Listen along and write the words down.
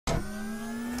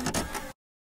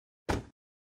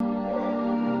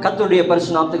கர்த்தருடைய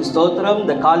பரிசுத்த நாமத்துக்கு ஸ்தோத்திரம்.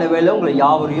 இந்த காலை வேளை உங்களை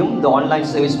யாவரையும் இந்த ஆன்லைன்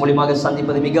சர்வீஸ் மூலமாக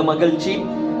சந்திப்பது மிக மகிழ்ச்சி.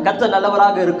 கர்த்தர்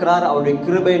நல்லவராக இருக்கிறார். அவருடைய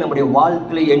கிருபை நம்முடைய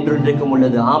வாழ்க்கையில் என்றென்றைக்கும்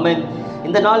உள்ளது. ஆமென்.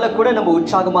 இந்த நாளில் கூட நம்ம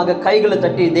உற்சாகமாக கைகளை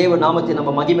தட்டி தேவ நாமத்தை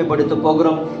நம்ம மகிமைப்படுத்த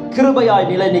போகிறோம். கிருபையாய்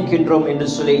நிலை நிற்கின்றோம் என்று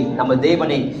சொல்லி நம்ம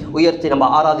தேவனை உயர்த்தி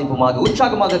நம்ம ஆராதிப்போமாக.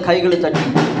 உற்சாகமாக கைகளை தட்டி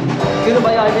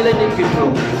கிருபையாய் நிலை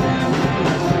நிற்கின்றோம்.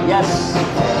 எஸ்,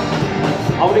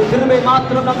 அவருடைய கிருபை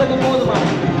மாத்திரம் நமக்கு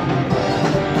போதுமானது.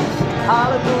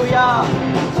 ஹalleluya.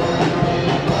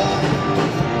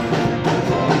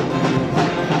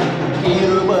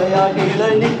 கிருபையாய் நிலை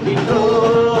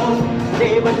நிற்கின்றோம்.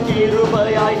 தேவன்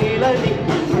கிருபையாய் நிலை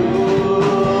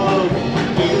நிற்கின்றோம்.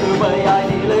 கிருபையாய்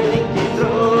நிலை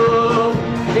நிற்கின்றோம்.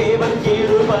 தேவன்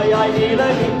கிருபையாய் நிலை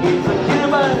நிற்கின்றோம்.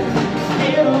 கிருபை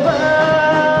கிருபை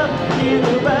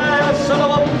கிருபை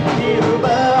சொல்லுவோம்.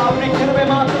 கிருபை அவருடைய கிருபை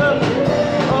மாத்திரம்.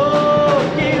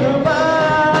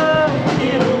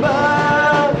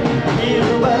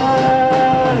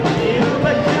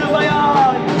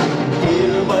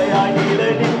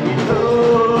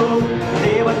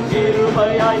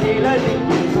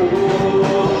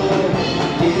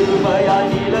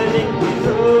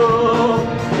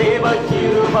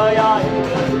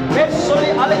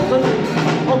 அழைத்தது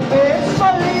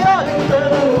சொல்லி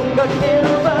அழைத்தது உங்கள்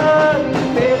கிருபை,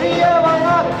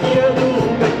 பெரியவனாக்கியது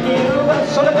உங்கள் கிருபை.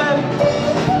 சொல்லுங்க,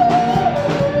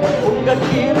 உங்கள்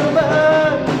கிருபை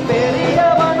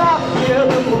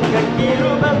பெரியவனாக்கியது உங்கள்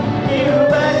கிருபை.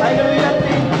 கிருபை கைகள்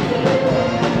உயர்த்தி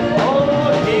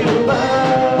கிருபை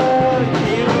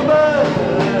கிருபை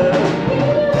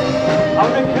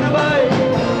அவருடைய கிருபை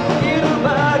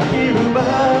கிருபை கிருபை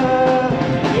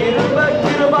கிருபை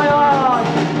கிருபையாய்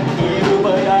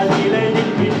கிருபையாய் நிலை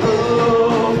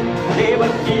நிற்கின்றோம்.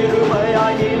 தேவன்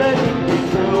கிருபையாய் நிலை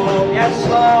நிற்கின்றோம். எஸ்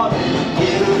லார்ட்,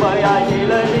 கிருபையாய்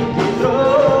நிலை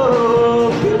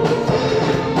நிற்கின்றோம்.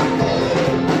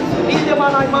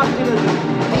 நீதிமானாய் மாற்றினது,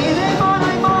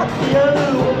 நீதிமானாய் மாற்றியது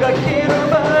உங்கள்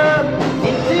கிருபை.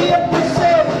 நித்தியத்தை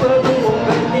சேர்ப்பது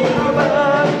உங்கள் கிருபை.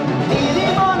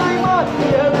 நீதிமானாய்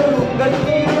மாற்றியது உங்கள்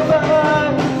கிருபை.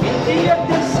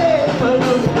 நித்தியத்தை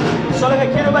சேர்ப்பது சொல்லுங்க.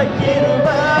 கிருபை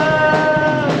கிருபை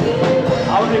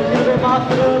அவருடைய கிருபை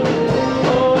மாத்திரம்.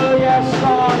 ஓ எஸ்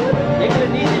லார்ட், எங்களை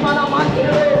நீதிமானா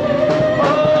மாற்றினது. ஓ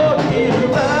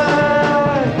கிருபை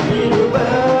கிருபை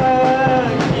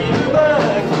கிருபை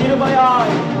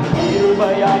கிருபையாய்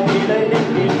கிருபையாய் நிலை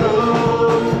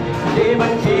நிற்கின்றோம்.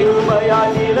 தேவன்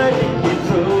கிருபையாய் நிலை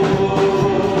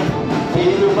நிற்கின்றோம்.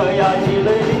 கிருபையாய்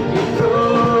நிலை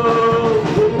நிற்கின்றோம்.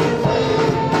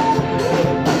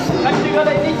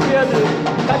 கட்டுகளை நீக்கியது,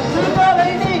 கட்டுகளை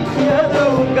நீக்கியது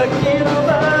உங்கள்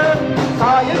கிருபை.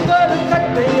 காயங்கள்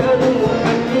கட்டியது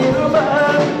உங்கள் கிருபை.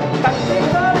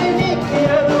 கட்டுகளை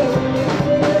நீக்கியது,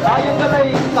 காயங்களை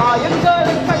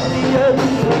கட்டியது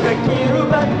உங்கள்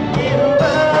கிருபை.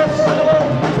 கிருபை சொல்லுவோம்.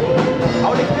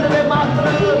 அவருடைய கிருபை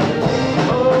மாத்திரம்.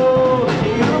 ஓ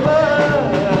கிருபை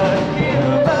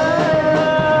கிருபை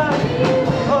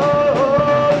ஓ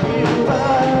கிருபை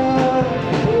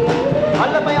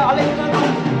வல்லமையை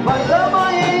அழைத்ததும்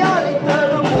வல்லமையை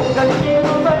அழைத்ததும் உங்கள்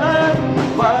கிருபை.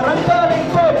 வரங்களை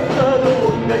கொடுத்ததும்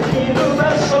உங்கள் கிருபை.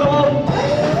 சொல்லுவோம்.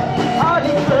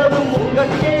 அழைத்ததும்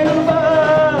உங்கள் கிருபை.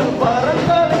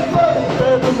 வரங்களை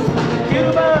கொடுத்ததும்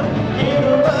கிருபை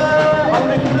கிருபை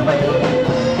அவருடைய கிருபை.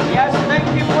 Yes, thank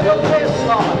you for your grace,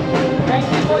 Lord. Thank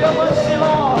you for your mercy,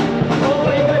 Lord.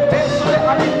 எங்களை பேசுவதை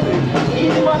அழைத்து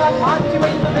நீதிமானாய் மாற்றி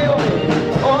வைத்த தேவனே.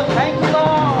 Oh, thank you,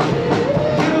 Lord.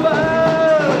 கிருபை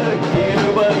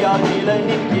கிருபையாய் நிலை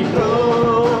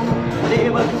நிற்கின்றோம்.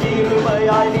 தேவன்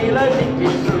கிருபையாய் நிலை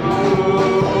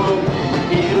நிற்கின்றோம்.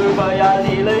 கிருபையாய்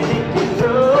நிலை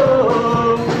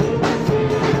நிற்கின்றோம்.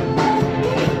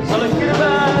 சொல்ல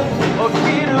கிருபை. ஓ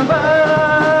கிருபை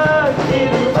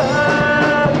கிருபை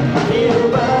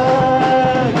கிருபை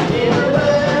கிருபை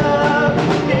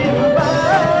கிருபை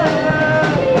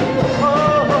ஓ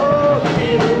கிருபை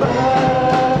கிருபை.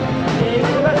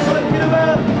 சொல்ல கிருபை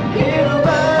கிருபை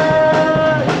கிருபை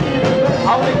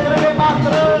அவருடைய கிருபை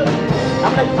மாத்திரம்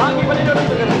நம்மை தாங்கி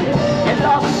வழிநடத்துகிறது.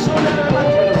 எல்லா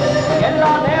சூழ்நிலைகளிலும்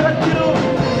எல்லா நேரத்திலும்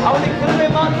அவருடைய கிருபை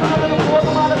மாத்திரம் நமக்கு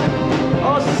போதுமானது.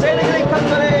 ஓ சேனைகளை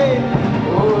கர்த்தரே,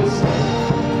 ஓ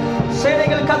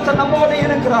சேனைகளை கர்த்தர் நம்மோடு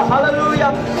இருக்கிறார். ஹல்லேலூயா.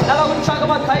 நல்ல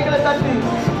உற்சாகமா கைகளை தட்டி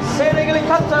சேனைகளை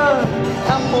கர்த்தர்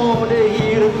நம்மோடு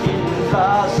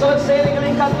இருக்கின்றார்.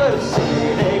 சேனைகளை கர்த்தர்,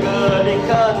 சேனைகளை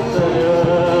கர்த்தர்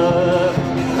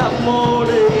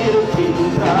நம்மோடு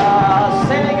இருக்கின்றார்.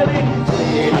 சேனைகளை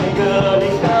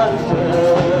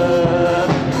கர்த்தர்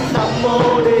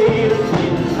நம்மோடு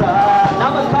இருக்கின்றார்.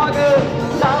 நமக்காக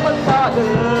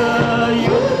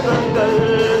யுத்தங்கள்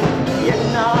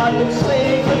என்னாலும்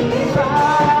செய்கின்றார்.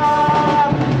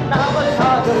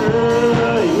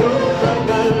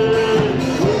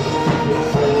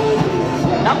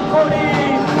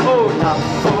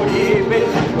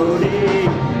 வெற்றி கொடி,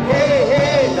 ஹே ஹே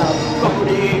நம்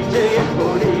கொடி ஜெய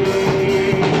கொடி,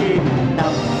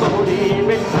 நம் கொடி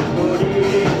வெற்றி கொடி,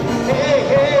 ஹே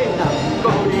ஹே நம்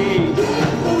கொடி.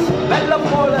 வெள்ளம்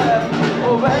போல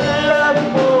வெள்ளம்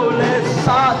போல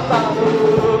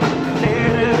சாத்தானும்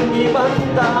நெருங்கி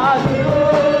வந்தாலும்,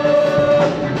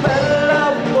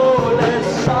 வெள்ளம் போல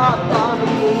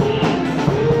சாத்தானும்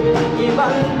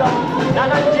வந்தான்.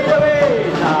 நான் அஞ்சிடவே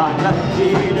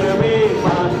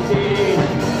மாட்டேன்,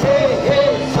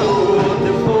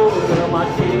 சோர்ந்து போக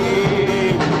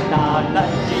மாட்டேன். நான்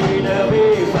அஞ்சிடவே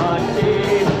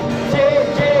மாட்டேன்,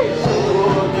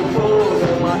 சோர்ந்து போக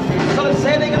மாட்டேன். சில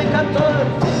சேனைகளின் கர்த்தர்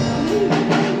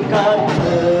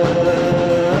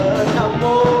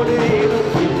நம்மோடு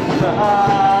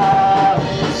இருக்கின்றார்.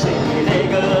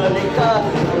 சேனைகளின்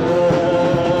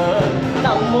கர்த்தர்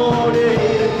நம்மோடு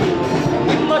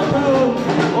இம்மட்டும்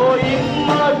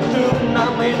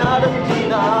நம்மை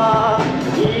நடத்தினார்,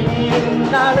 இனியும்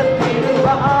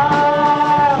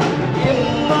நடத்திடுவார்.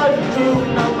 இம்மட்டும்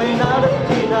நம்மை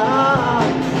நடத்தினார்,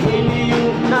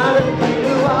 இனியும்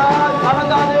நடத்திடுவார்.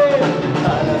 கலங்காதே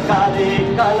கலங்காதே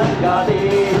கலங்காதே,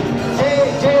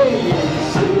 ஜெய் ஜெய்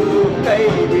இயேசு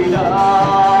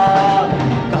கைவிடார்.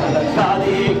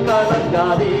 கலங்காதே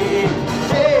கலங்காதே,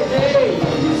 ஜெய் ஜெய்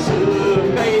இயேசு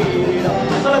கைவிடார்.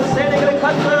 சில சேனைகளை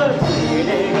கர்த்தர்,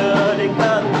 சேனைகளை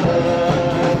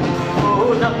கர்த்தர் ஓ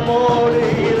நம்மோடு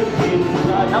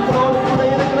இருக்கின்றார். நம்மளோடு கூட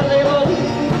இருக்கிற தேவன்,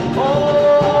 ஓ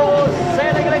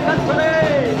சேனைகளை கர்த்தரே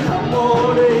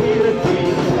நம்மோடு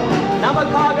இருக்கின்றார்.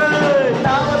 நமக்காக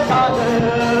நமக்காக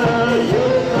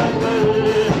யுத்தங்கள்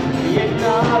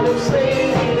என்னாலும்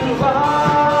செய்திடுவார்.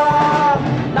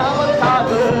 நமக்காக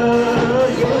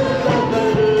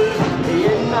யுத்தங்கள்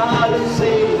என்னாலும்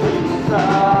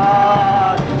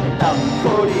செய்திடுவார். நம்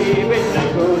கொடி வெற்றி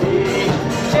கொடி,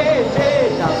 ஜெய் ஜெய்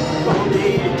நம் கொடி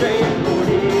ஜெய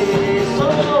கொடி,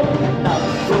 நம்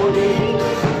கொடி,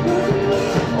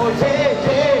 ஓ ஜெய்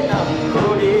ஜெய் நம்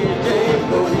கொடி ஜெய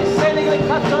கொடி. சேனைகளை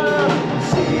கர்த்தர்,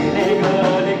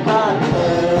 சேனைகளை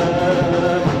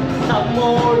கர்த்தர்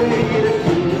நம்மோடு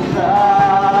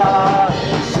இருக்கின்றார்.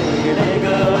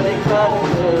 சேனைகளை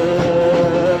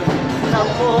கர்த்தர்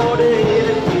நம்மோடு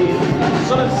இருக்கின்றார்.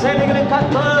 சொல்ல சேனைகளை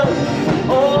கர்த்தர்,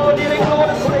 ஓ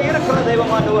நீங்களோடு கூட இருக்கிற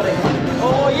தெய்வம் ஆண்டவரே. ஓ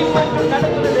இம்மட்டும்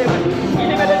நடக்கிற தேவன்,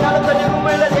 இனிமேல் நடத்த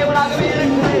உண்மையில தேவனாகவே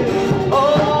இருக்கிறேன். ஓ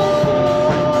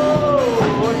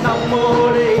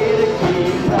நம்மோடு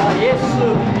இருக்கின்றார். இயேசு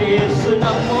இயேசு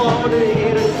நம்மோடு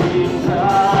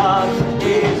இருக்கின்றார்.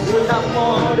 இயேசு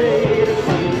நம்மோடு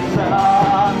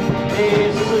இருக்கின்றார்.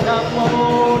 இயேசு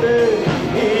நம்மோடு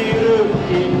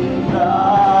இருக்கின்றார்.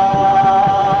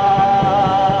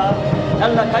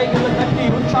 நல்ல கைகளை தட்டி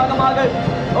உற்சாகமாக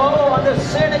ஓ அந்த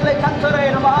சேனைகளை கர்த்தரை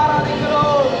நம்ம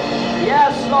ஆராதிக்கிறோம்.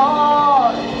 Yes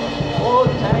Lord, oh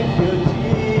thank you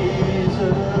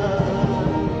Jesus.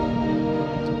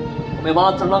 உம்மை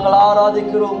மாத்திரம் நாங்கள்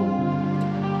ஆராதிக்கிறோம்,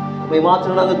 உம்மை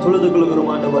மாத்திரம் நாங்கள் தொழுது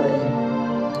கொள்கிறோம் ஆண்டவரே.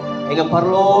 எங்க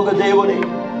பரலோக தேவனே,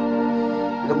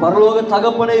 எங்க பரலோக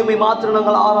தகப்பனே, உம்மை மாத்திரம்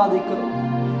நாங்கள் ஆராதிக்கிறோம்.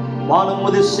 வானம்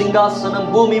முது சிங்காசனம்,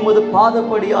 பூமி முது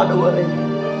பாதப்படி ஆண்டவரே.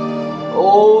 ஓ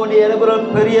நீ எனக்கு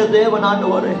பெரிய தேவன்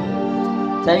ஆண்டவரே.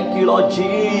 Thank you Lord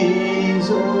Jesus.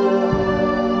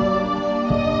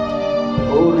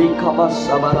 Oh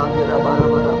rikabasa barandera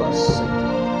barabarabas,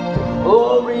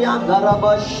 oh riyandara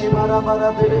bashi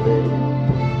barabarabere.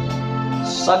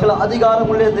 சகல அதிகாரம்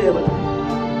உள்ள தேவன்,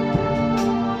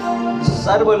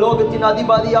 சர்வ லோகத்தின்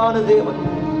அதிபதியான தேவன்,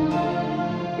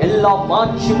 எல்லா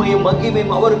மாட்சிமையும்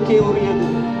மகிமையும் அவருக்கே உரியது.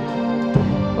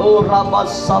 ஓ ராபா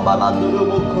சபலந்துரு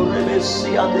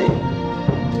முக்குரெபெசியாதே.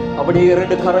 அப்படியே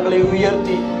இரண்டு கரங்களை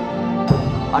உயர்த்தி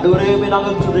ஆண்டவரே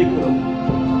நாங்கள் துதிக்கிறோம்,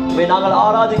 நாங்கள்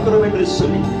ஆராதிக்கிறோம் என்று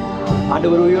சொல்லி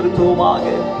ஆண்டவர் உயர்த்துவோமாக.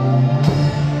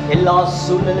 எல்லா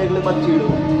சூழ்நிலைகளும்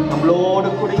மத்தியிலும் நம்மளோடு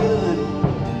கூட இருந்து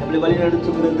நம்மளை வழி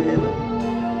நடத்துகிறது.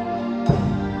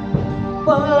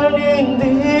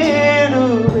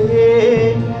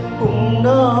 பணிந்தேடுவேன் உம்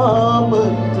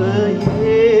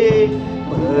நாமத்தையே,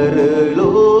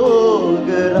 பரலோக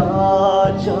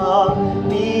ராஜா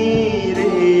நீரே,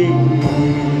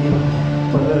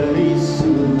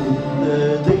 பரிசுத்த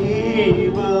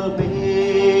தெய்வமே.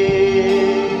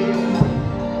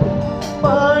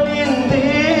 பணிந்தேடுவேன்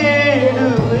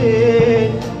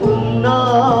உம்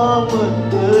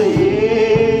நாமத்தையே,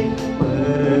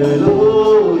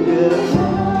 பரலோக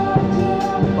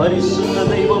பரிசுத்த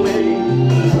தெய்வமே,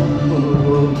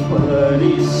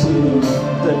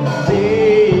 பரிசுத்த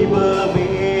தெய்வமே.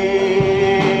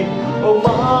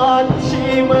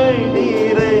 மாட்சிமை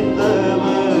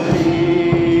நிறைந்தவரே,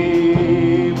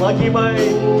 மகிமை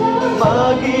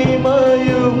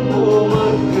மகிமையும்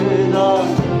உமக்கு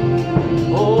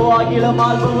அகிலம்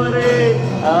ஆள்பவரே,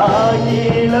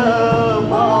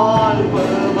 அகிலம்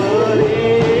ஆள்பவரே,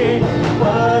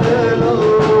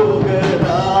 பரலோக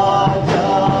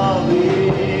ராஜாவே,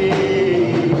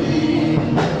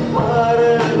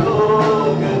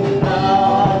 பரலோக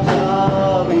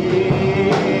ராஜாவே,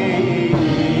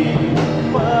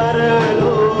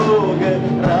 பரலோக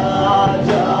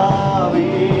ராஜாவே,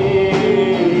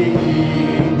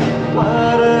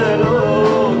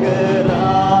 பரலோக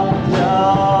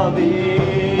ராஜாவே.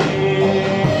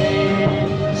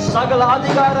 சகல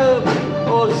அதிகாரம்,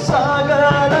 ஓ சகல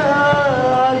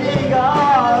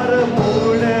அதிகாரம்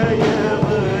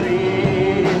உடையவரே,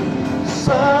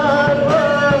 சர்வ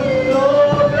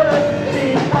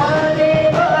லோகத்தின்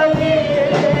அதிபதியே,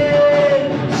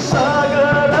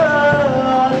 சகல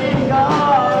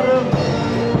அதிகாரம்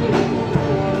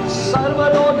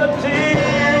சர்வலோகத்தின்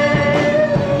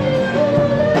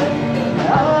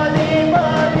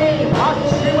அதிபதி,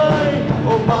 மாட்சிமை,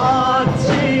 ஓ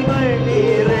மாட்சிமை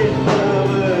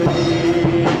நிறைந்தவரே,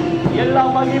 எல்லா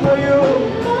மகிமையும்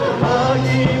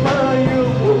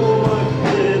மகிமையும்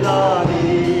உமக்குதானே.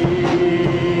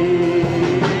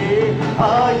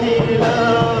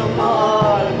 அகிலம்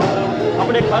ஆள்பவரே.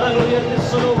 அப்படியே கரங்களை உயர்த்தி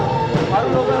சொல்லும்,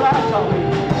 பரலோக ராஜாவே,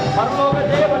 பரலோக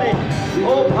தேவனே,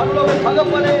 ஓ பரலோக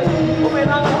தகப்பனே, உம்மை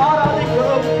நாங்கள்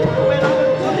ஆராதிக்கிறோம், உம்மை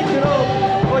நாங்கள் துதிக்கிறோம்.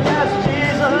 ஓ எஸ்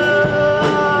ஜீசஸ்.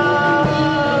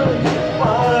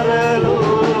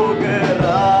 பரலோக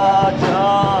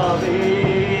ராஜாவே,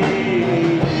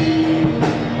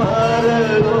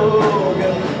 பரலோக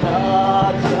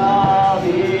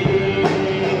ராஜாவே,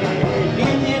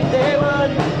 நீதியின்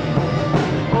தேவன்,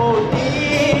 ஓ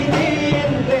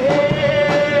நீதியின்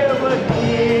தேவன்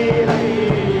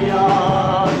நீரையா,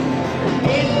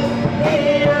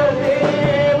 நித்திய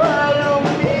தேவனும்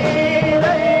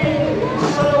நீரை.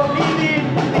 சொல்லுவோம்,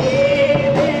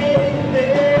 நீதியின்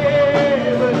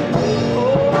தேவன், ஓ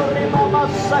நிமம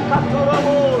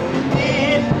சகத்துரமோ,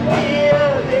 நித்திய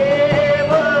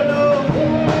தேவனும்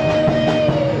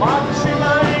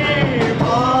மாட்சிமை,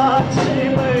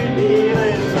 மாட்சிமை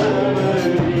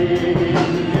நிறைந்தவரே,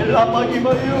 எல்லா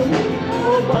மகிமையும்,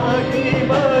 ஓ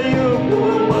மகிமையும்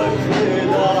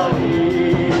உமக்குதானே.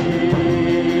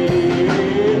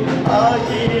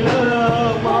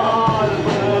 அகிலம்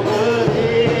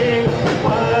ஆள்பவரே,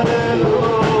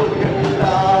 பரலோக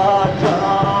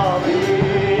ராஜாவே,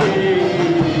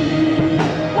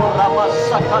 ஓ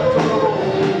ரமசகத்துரமோ,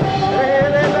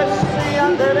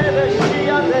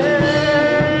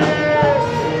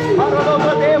 பரலோக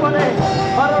தேவனே,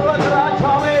 பரலோக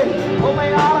ராஜாவே, உம்மை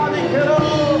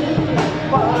ஆராதிக்கிறோம்.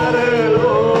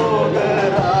 பரலோக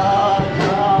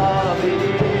ராஜாவே,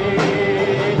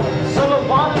 சொல்லும்,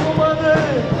 வானம் உமது,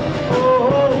 ஓ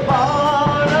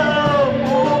வானம்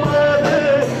உமது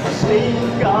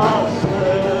சிங்காசனம்,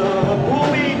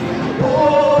 பூமி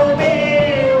பூமி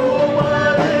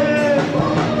உமது.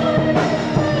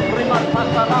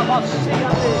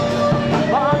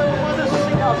 வானம் உமது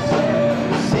சிங்காசனம்,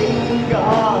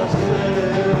 சிங்காசனம்,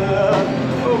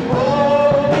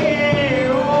 பூமி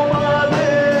உமது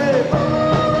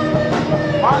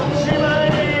மாட்சிமை,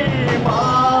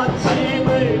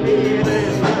 மாட்சிமை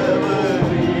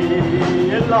நிறைந்தவரே,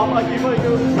 எல்லா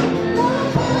மகிமையும்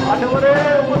ஆண்டவரே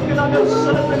உமக்கு நாங்கள்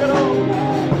செலுத்துகிறோம்.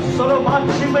 சொல்ல,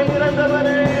 மாட்சிமை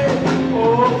நிறைந்தவரே, ஓ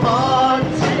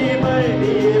மாட்சிமை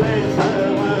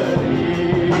நிறைந்தவரே,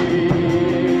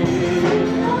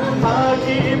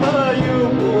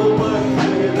 மகிமையும்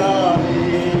உமக்குதானே.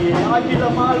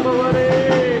 அகிலம் ஆள்பவரே,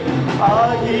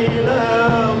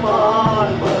 அகிலம்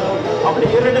ஆள்பவரே. அப்படி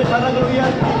இரண்டு கரங்கள்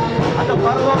உயர்த்தி அந்த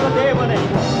பரலோக தேவனை,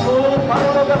 ஓ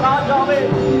பரலோக ராஜாவே,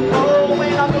 ஓ உம்மை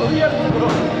நாங்கள்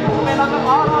உயர்த்துகிறோம், உம்மை நாங்கள்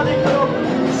ஆராதிக்கிறோம்.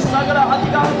 சகல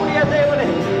அதிகாரமுடைய தேவனே,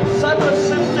 சர்வ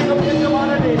சிருஷ்டிக்கும்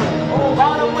எஜமானனே, ஓ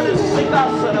வானம் உமது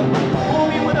சிங்காசனம்,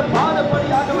 பூமி உமது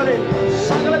பாதப்படியானவரே,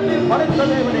 சகலத்தையும் படைத்த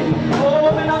தேவனே, ஓ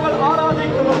உம்மை நாங்கள்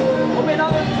ஆராதிக்கிறோம், உம்மை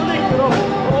நாங்கள் துதிக்கிறோம்,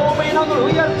 ஓ உம்மை நாங்கள்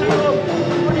உயர்த்துகிறோம்,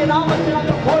 உம்முடைய நாமத்தை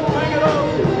நாங்கள் போற்றுகிறோம்.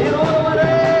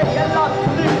 நீரோவரே, எல்லா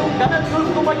துதிக்கும்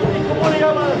கனத்திற்கும் மகிமைக்கும்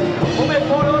உரியவர். உம்மை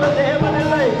போல ஒரு தேவன்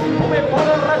இல்லை, உம்மை போல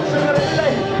ஒரு ரட்சகர்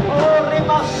இல்லை. ஓ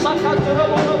ரிமா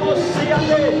சகத்துரமோ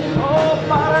சியந்தே, ஓ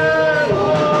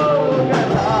பரலோக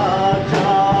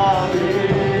ராஜாவே,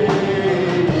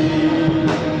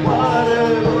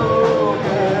 பரலோக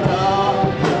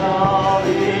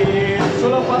ராஜாவே,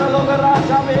 சொல்ல பரலோக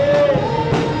ராஜாவே,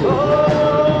 ஓ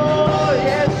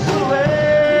இயேசுவே,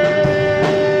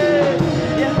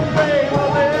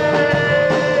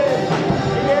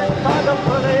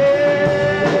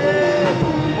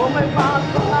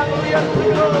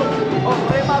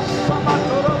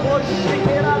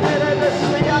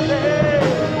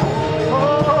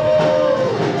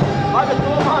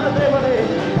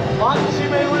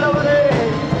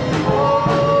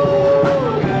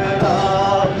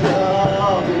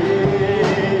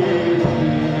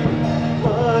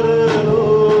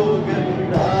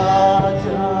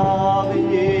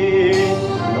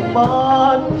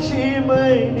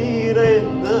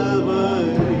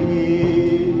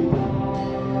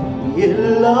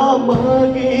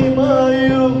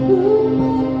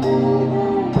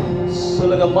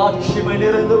 சொல்லுங்க, மாட்சிமை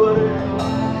நிறைந்தவர்,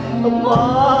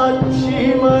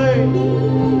 மாட்சிமை.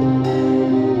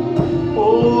 ஓ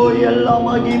எல்லா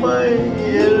மகிமை,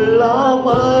 எல்லா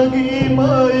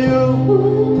மகிமையும்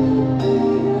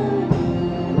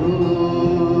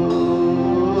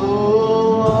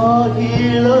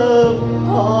அகிலம்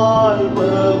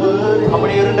ஆள்பவர்.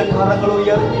 அப்படி இரண்டு கரங்கள்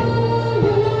உயர்த்தி,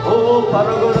 ஓ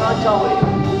பரலோக ராஜாவே,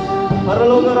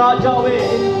 பரலோக ராஜாவே,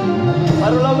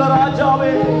 பரலோக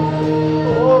ராஜாவே,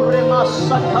 ஓ ரெமா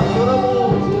சக்கரமோ,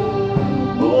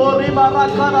 ஓ ரிமா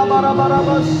ரக்கர பரபரப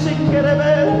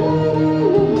சிக்கரவே.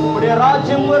 உடைய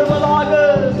ராஜ்யம் வருவதாக,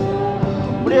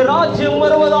 உடைய ராஜ்யம்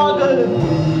வருவதாக.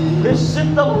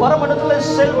 சித்தம் பரமண்டலத்தில்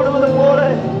செயல்படுவது போல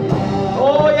ஓ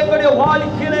எங்களுடைய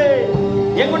வாழ்க்கையிலே,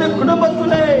 எங்களுடைய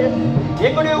குடும்பத்திலே,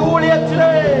 எங்களுடைய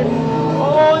ஊழியத்திலே, ஓ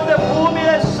இந்த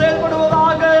பூமியிலே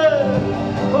செயல்படுவதாக.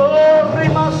 ஓ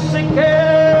ரிமா சிக்கே,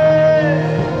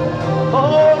 ஓ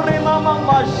ரிமா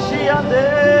மஷியதே.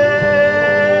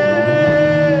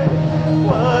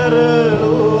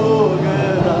 பரலோக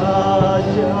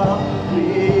ராஜா,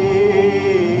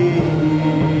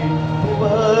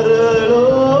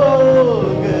 பரலோக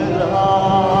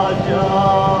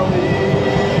ராஜாவே.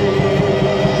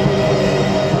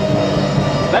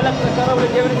 பலத்த கரங்களை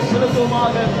தேவனுக்கு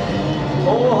செலுத்துவோமாக.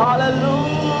 ஓ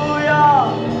ஹalleluya,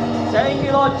 thank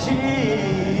you Lord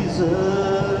Jesus.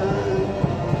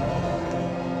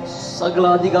 சகல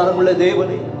அதிகாரமுள்ள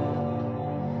தேவனே,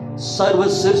 சர்வ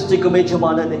சிருஷ்டிக்கும்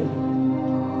எஜமானனே,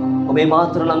 உம்மை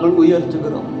மாத்திரம் நாங்கள்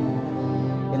உயர்த்துகிறோம்.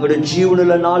 எங்களுடைய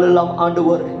ஜீவனுள்ள நாளெல்லாம்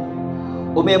ஆண்டவரே,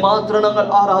 உம்மை மாத்திரம்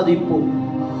நாங்கள் ஆராதிப்போம்,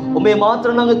 உம்மை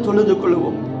மாத்திரம் நாங்கள் தொழுது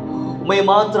கொள்வோம், உம்மை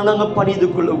மாத்திரம் நாங்கள் பணிந்து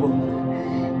கொள்வோம்.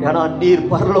 ஏன்னா நீர்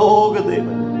பரலோக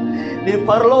தேவன், நீர்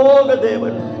பரலோக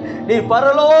தேவன், நீர்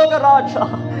பரலோக ராஜா.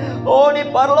 ஓ நீ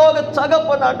பரலோக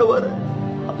தகப்பன் ஆண்டவர்.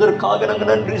 அதற்காக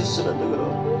நாங்கள் நன்றி செலுத்துகிறோம்.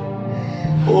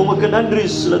 உமக்கு நன்றி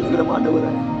செலுத்துகிறோம் ஆண்டவரே.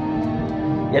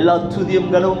 எல்லா துதியும்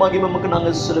கனமும் மகிமையும் நமக்கு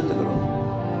நாங்கள் செலுத்துகிறோம்.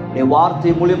 நீ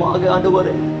வார்த்தை மூலியமாக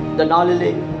ஆண்டவரே இந்த நாளிலே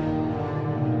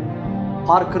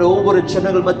பார்க்கிற ஒவ்வொரு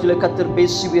ஜனங்கள் மத்தியிலே கர்த்தர்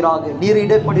பேசுவீராக, நீர்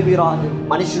இடைப்படுவீராக.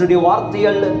 மனுஷனுடைய வார்த்தை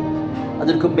அல்ல,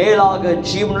 அதற்கு மேலாக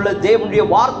ஜீவனுள்ள தேவனுடைய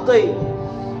வார்த்தை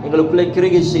எங்களுக்குள்ளே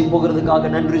கிரியை செய்ய போகிறதுக்காக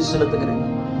நன்றி செலுத்துகிறேன்.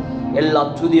 எல்லா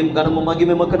துதியும் கனமும்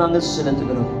மகிமையும் நமக்கு நாங்கள்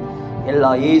செலுத்துகிறோம்.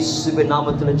 எல்லா இயேசுவின்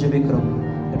நாமத்தில் ஜெபிக்கிறோம்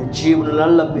ஜீவனுள்ள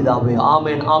நல்ல பிதாவே.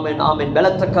 ஆமென், ஆமென், ஆமென்.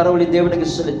 பலத்த கரவொலி தேவனுக்கு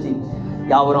செலுத்தி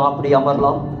யாவரும் அப்படி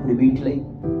அமரலாம். அப்படி வீட்டிலே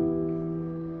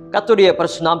கர்த்தருடைய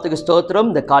பரிசுத்த நாமத்துக்கு ஸ்தோத்திரம்.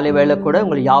 இந்த காலை வேளை கூட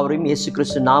உங்களை யாவரையும் இயேசு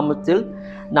கிறிஸ்து நாமத்தில்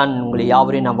நான் உங்களை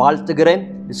யாவரையும் நான் வாழ்த்துகிறேன்.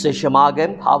 விசேஷமாக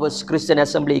harvest Christian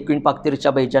assembly queen park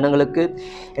திருச்சபை ஜனங்களுக்கு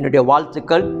என்னுடைய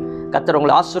வாழ்த்துக்கள். கர்த்தர்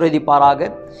உங்களை ஆசீர்வதிப்பாராக.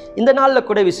 இந்த நாளில்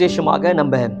கூட விசேஷமாக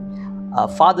நம்ம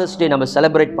ஃபாதர்ஸ் டே நம்ம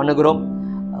செலிப்ரேட் பண்ணுகிறோம்.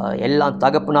 எல்லா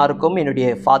தகப்பனாருக்கும் என்னுடைய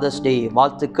ஃபாதர்ஸ் டே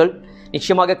வாழ்த்துக்கள்.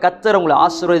 நிச்சயமாக கர்த்தர் உங்களை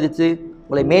ஆசீர்வதித்து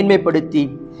உங்களை மேன்மைப்படுத்தி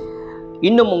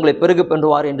இன்னும் உங்களை பெருகு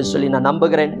பண்ணுவார் என்று சொல்லி நான்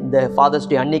நம்புகிறேன். இந்த ஃபாதர்ஸ்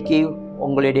டே அன்னைக்கு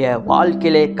உங்களுடைய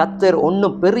வாழ்க்கையிலே கர்த்தர்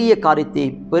ஒன்றும் பெரிய காரியத்தை,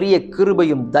 பெரிய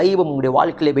கிருபையும் தெய்வம் உங்களுடைய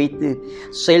வாழ்க்கையிலே வைத்து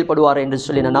செயல்படுவார் என்று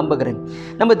சொல்லி நான் நம்புகிறேன்.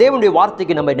 நம்ம தேவனுடைய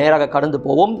வார்த்தைக்கு நம்ம நேராக கடந்து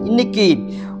போவோம். இன்னைக்கு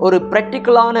ஒரு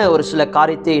ப்ராக்டிக்கலான ஒரு சில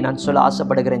காரியத்தை நான் சொல்ல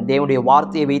ஆசைப்படுகிறேன். தேவனுடைய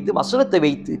வார்த்தையை வைத்து, வசனத்தை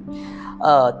வைத்து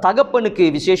தகப்பனுக்கு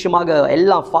விசேஷமாக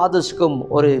எல்லா ஃபாதர்ஸ்க்கும்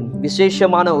ஒரு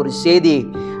விசேஷமான ஒரு செய்தியை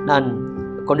நான்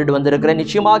கொண்டுட்டு வந்திருக்கிறேன்.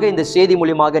 நிச்சயமாக இந்த செய்தி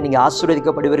மூலியமாக நீங்கள்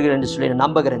ஆசீர்வதிக்கப்படுவீர்கள் என்று சொல்லி நான்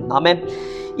நம்புகிறேன். ஆமென்.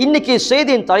 இன்னைக்கு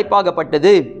செய்தியின்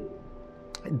தலைப்பாகப்பட்டது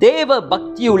தேவ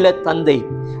பக்தியுள்ள தந்தை,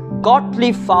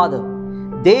 காட்லி ஃபாதர்.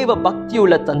 தேவ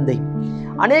பக்தியுள்ள தந்தை.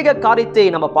 அநேக காரியத்தை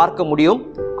நம்ம பார்க்க முடியும்.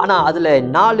 ஆனால் அதில்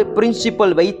 4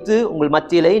 பிரின்சிபல் வைத்து உங்கள்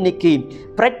மத்தியில் இன்னைக்கு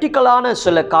ப்ராக்டிக்கலான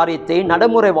சில காரியத்தை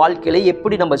நடைமுறை வாழ்க்கையில்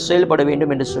எப்படி நம்ம செயல்பட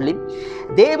வேண்டும் என்று சொல்லி,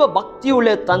 தேவ பக்தியுள்ள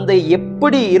தந்தை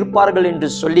எப்படி இருப்பார்கள் என்று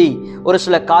சொல்லி ஒரு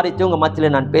சில காரியத்தை உங்கள்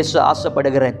மத்தியில் நான் பேச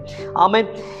ஆசைப்படுகிறேன். ஆமென்.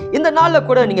 இந்த நாளில்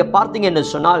கூட நீங்கள் பார்த்தீங்க என்று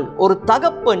சொன்னால், ஒரு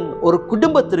தகப்பன் ஒரு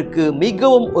குடும்பத்திற்கு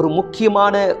மிகவும் ஒரு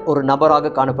முக்கியமான ஒரு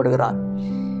நபராக காணப்படுகிறார்.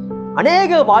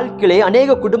 அநேக வாழ்க்கையிலே, அநேக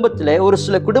குடும்பத்தில், ஒரு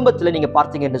சில குடும்பத்தில் நீங்கள்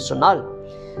பார்த்தீங்க என்று சொன்னால்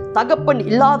தகப்பன்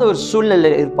இல்லாத ஒரு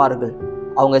சூழ்நிலையில் இருப்பார்கள்.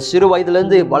 அவங்க சிறு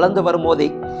வயதிலிருந்து வளர்ந்து வரும்போதே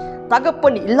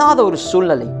தகப்பன் இல்லாத ஒரு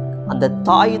சூழ்நிலை. அந்த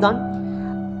தாய் தான்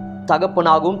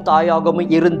தகப்பனாகவும் தாயாகவும்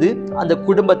இருந்து அந்த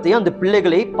குடும்பத்தையும் அந்த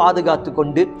பிள்ளைகளை பாதுகாத்து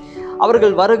கொண்டு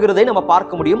அவர்கள் வருகிறதை நம்ம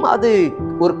பார்க்க முடியும். அது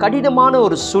ஒரு கடினமான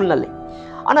ஒரு சூழ்நிலை.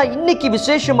 ஆனால் இன்னைக்கு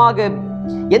விசேஷமாக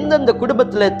எந்தெந்த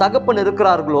குடும்பத்தில் தகப்பன்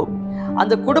இருக்கிறார்களோ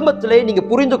அந்த குடும்பத்திலே நீங்கள்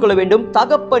புரிந்து கொள்ள வேண்டும்,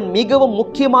 தகப்பன் மிகவும்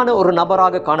முக்கியமான ஒரு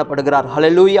நபராக காணப்படுகிறார்.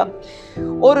 ஹல்லேலூயா.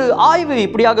 ஒரு ஆய்வு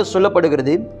இப்படியாக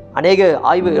சொல்லப்படுகிறது. அநேக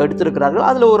ஆய்வு எடுத்திருக்கிறார்கள்.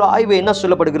 அதில் ஒரு ஆய்வு என்ன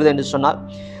சொல்லப்படுகிறது என்று சொன்னால்,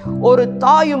 ஒரு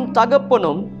தாயும்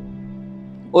தகப்பனும்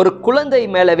ஒரு குழந்தை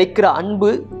மேலே வைக்கிற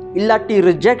அன்பு இல்லாட்டி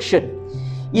ரிஜெக்ஷன்,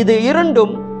 இது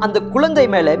இரண்டும் அந்த குழந்தை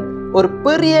மேலே ஒரு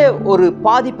பெரிய ஒரு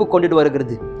பாதிப்பு கொண்டுட்டு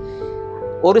வருகிறது.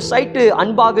 ஒரு சைட்டு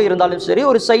அன்பாக இருந்தாலும் சரி,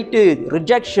 ஒரு சைட்டு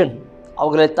ரிஜெக்ஷன்,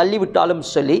 அவங்களை தள்ளிவிட்டாலும்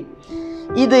சொல்லி,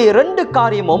 இது 2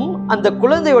 காரியமும் அந்த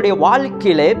குழந்தையுடைய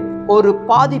வாழ்க்கையிலே ஒரு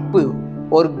பாதிப்பு,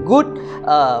 ஒரு குட்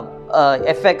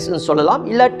எஃபெக்ட்ஸ்ன்னு சொல்லலாம்,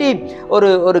 இல்லாட்டி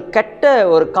ஒரு கெட்ட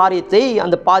ஒரு காரியத்தை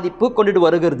அந்த பாதிப்பு கொண்டுட்டு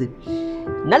வருகிறது.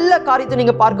 நல்ல காரியத்தை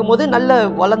நீங்கள் பார்க்கும்போது நல்ல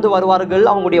வளர்ந்து வருவார்கள்.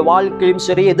 அவங்களுடைய வாழ்க்கையும்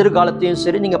சரி, எதிர்காலத்தையும்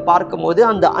சரி நீங்கள் பார்க்கும்போது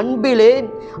அந்த அன்பிலே,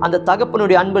 அந்த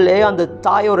தகப்பனுடைய அன்பிலே, அந்த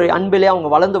தாயோடைய அன்பிலே அவங்க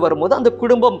வளர்ந்து வரும்போது அந்த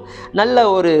குடும்பம் நல்ல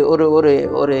ஒரு ஒரு ஒரு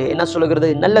ஒரு என்ன சொல்லுகிறது,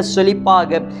 நல்ல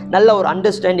செழிப்பாக, நல்ல ஒரு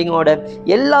அண்டர்ஸ்டாண்டிங்கோட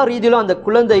எல்லா ரீதியிலும் அந்த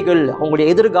குழந்தைகள் அவங்களுடைய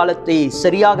எதிர்காலத்தை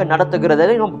சரியாக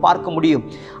நடத்துகிறதை நம்ம பார்க்க முடியும்.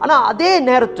 ஆனால் அதே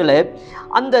நேரத்தில்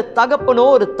அந்த தகப்பனோ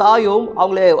ஒரு தாயோ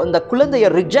அவங்கள அந்த குழந்தையை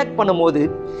ரிஜெக்ட் பண்ணும்போது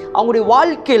அவங்களுடைய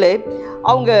வாழ்க்கையிலே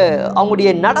அவங்களுடைய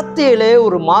நடத்தையிலே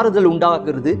ஒரு மாறுதல்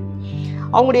உண்டாகிறது.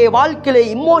 அவங்களுடைய வாழ்க்கையில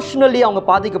இமோஷனலி அவங்க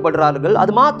பாதிக்கப்படுறார்கள்.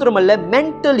 அது மாத்திரமல்ல,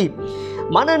 மென்டலி,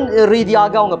 மன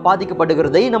ரீதியாக அவங்க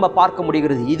பாதிக்கப்படுகிறதை நம்ம பார்க்க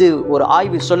முடிகிறது. இது ஒரு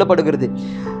ஆய்வு சொல்லப்படுகிறது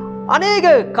அநேக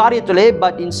காரியத்திலே.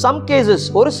 பட் இன் சம் கேசஸ்,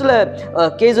 ஒரு சில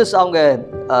கேசஸ் அவங்க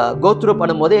கோத்ரூ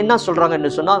பண்ணும்போது என்ன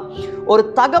சொல்கிறாங்கன்னு சொன்னால், ஒரு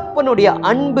தகப்பனுடைய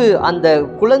அன்பு அந்த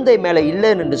குழந்தை மேலே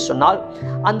இல்லைன்னு என்று சொன்னால்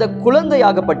அந்த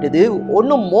குழந்தையாகப்பட்டது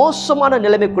ஒன்றும் மோசமான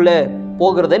நிலைமைக்குள்ளே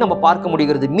போகிறதை நம்ம பார்க்க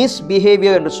முடிகிறது.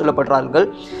 மிஸ்பிஹேவியர் என்று சொல்லப்படுறார்கள்.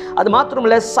 அது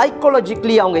மாத்திரமில்லை,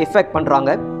 சைக்காலஜிக்கலி அவங்க எஃபெக்ட்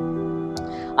பண்ணுறாங்க.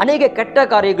 அநேக கெட்ட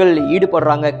காரியங்கள்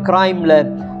ஈடுபடுறாங்க, கிரைமில்,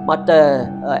 மற்ற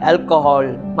ஆல்கஹால்,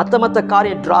 மற்ற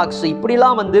காரியம், ட்ராக்ஸ்,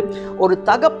 இப்படிலாம் ஒரு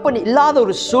தகப்பன் இல்லாத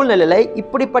ஒரு சூழ்நிலையில்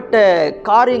இப்படிப்பட்ட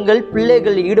காரியங்கள்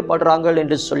பிள்ளைகள் ஈடுபடுறாங்க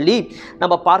என்று சொல்லி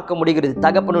நம்ம பார்க்க முடிகிறது.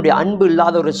 தகப்பனுடைய அன்பு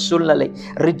இல்லாத ஒரு சூழ்நிலை,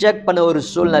 ரிஜெக்ட் பண்ண ஒரு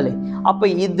சூழ்நிலை. அப்போ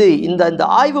இந்த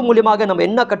ஆய்வு மூலியமாக நம்ம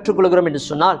என்ன கற்றுக்கொள்கிறோம் என்று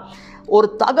சொன்னால், ஒரு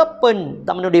தகப்பன்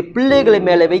தன்னுடைய பிள்ளைகளை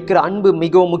மேலே வைக்கிற அன்பு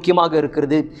மிகவும் முக்கியமாக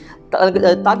இருக்கிறது.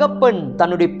 தகப்பன்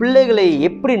தன்னுடைய பிள்ளைகளை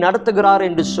எப்படி நடத்துகிறார்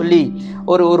என்று சொல்லி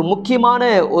ஒரு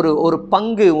முக்கியமான ஒரு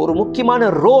பங்கு, ஒரு முக்கியமான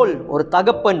ரோல் ஒரு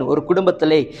தகப்பன் ஒரு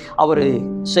குடும்பத்திலே அவர்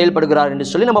செயல்படுகிறார் என்று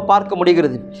சொல்லி நம்ம பார்க்க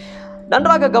முடிகிறது.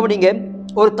 நன்றாக கவனிங்க,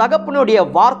 ஒரு தகப்பனுடைய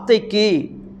வார்த்தைக்கு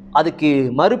அதுக்கு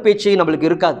மறுபேச்சு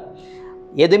நம்மளுக்கு இருக்காது.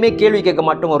 எதுவுமே கேள்வி கேட்க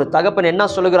மாட்டோம். ஒரு தகப்பன் என்ன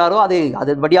சொல்லுகிறாரோ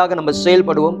அதன்படியாக நம்ம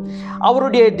செயல்படுவோம்.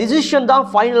 அவருடைய டிசிஷன் தான்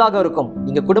ஃபைனலாக இருக்கும்.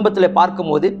 நீங்கள் குடும்பத்தில்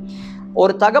பார்க்கும்போது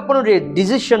ஒரு தகப்பனுடைய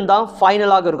டிசிஷன் தான்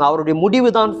ஃபைனலாக இருக்கும். அவருடைய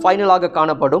முடிவு தான் ஃபைனலாக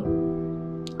காணப்படும்.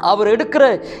 அவர் எடுக்கிற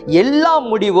எல்லா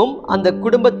முடிவும் அந்த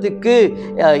குடும்பத்துக்கு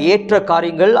ஏற்ற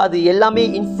காரியங்கள், அது எல்லாமே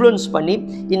இன்ஃப்ளூயன்ஸ் பண்ணி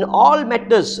in all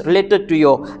matters related to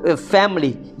your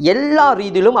family, எல்லா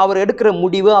ரீதியிலும் அவர் எடுக்கிற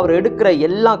முடிவு, அவர் எடுக்கிற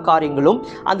எல்லா காரியங்களும்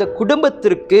அந்த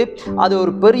குடும்பத்திற்கு அது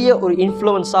ஒரு பெரிய ஒரு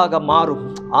இன்ஃப்ளூயன்ஸாக மாறும்.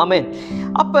 ஆமென்.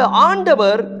 அப்போ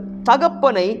ஆண்டவர்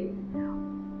தகப்பனை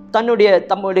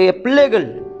தம்முடைய பிள்ளைகள்,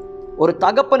 ஒரு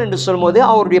தகப்பன் என்று சொல்லும்போது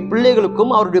அவருடைய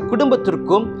பிள்ளைகளுக்கும் அவருடைய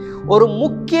குடும்பத்திற்கும்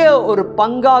ஒரு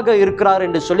பங்காக இருக்கிறார்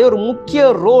என்று சொல்லி, ஒரு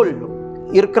முக்கிய ரோல்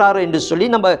இருக்கிறார் என்று சொல்லி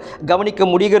நம்ம கவனிக்க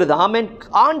முடிகிறது. ஆமென்.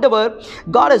 ஆண்டவர்,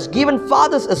 God has given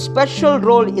fathers a special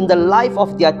role in the life of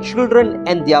their children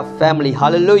and their family.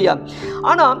 Hallelujah.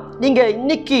 ஆனால் நீங்கள்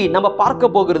இன்னைக்கு நம்ம பார்க்க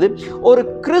போகிறது, ஒரு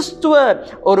கிறிஸ்துவ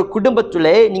ஒரு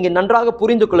குடும்பத்திலே நீங்கள் நன்றாக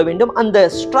புரிந்து கொள்ள வேண்டும். அந்த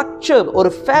ஸ்ட்ரக்சர்,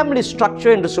 ஒரு ஃபேமிலி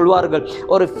ஸ்ட்ரக்சர் என்று சொல்வார்கள்,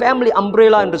 ஒரு ஃபேமிலி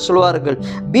அம்ப்ரேலா என்று சொல்வார்கள்.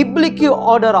 பிப்ளிக்கல்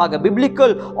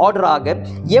ஆர்டராக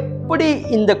எப்படி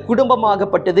இந்த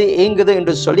குடும்பமாகப்பட்டது இயங்குது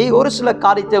என்று சொல்லி ஒரு சில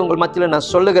காரியத்தை உங்கள் மத்தியில் நான்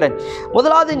சொல்லுகிறேன்.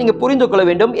 முதலாவது நீங்கள் புரிந்து கொள்ள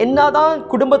வேண்டும், என்னதான்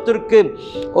குடும்பத்திற்கு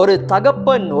ஒரு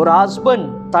தகப்பன், ஒரு ஹஸ்பண்ட்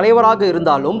தலைவராக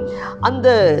இருந்தாலும்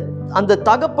அந்த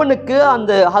தகப்பனுக்கு,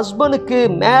 அந்த ஹஸ்பண்டுக்கு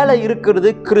மேலே இருக்கிறது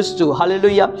கிறிஸ்து.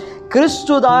 ஹல்லேலூயா.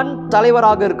 கிறிஸ்து தான்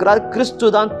தலைவராக இருக்கிறார், கிறிஸ்து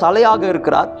தான் தலையாக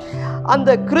இருக்கிறார்.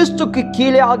 அந்த கிறிஸ்துக்கு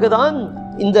கீழேயாக தான்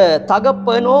இந்த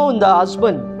தகப்பனோ, இந்த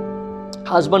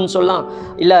ஹஸ்பண்ட் சொல்லலாம்,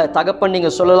 இல்லை தகப்பன்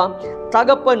நீங்கள் சொல்லலாம்.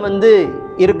 தகப்பன்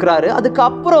இருக்கிறாரு,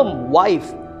 அதுக்கப்புறம்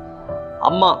வைஃப்,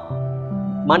 அம்மா,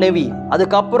 மனைவி,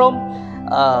 அதுக்கப்புறம்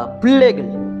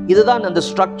பிள்ளைகள். இதுதான் அந்த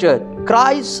structure.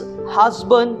 Christ,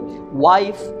 husband,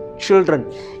 wife, children.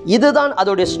 இதுதான்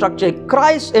அதோடைய ஸ்ட்ரக்சர்.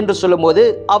 கிரைஸ்ட் என்று சொல்லும்போது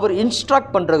அவர்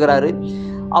இன்ஸ்ட்ரக்ட் பண்ணுறாரு,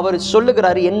 அவர்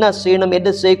சொல்லுகிறாரு என்ன செய்யணும்,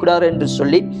 என்ன செய்யக்கூடாது என்று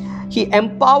சொல்லி. He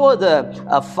empower the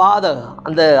father,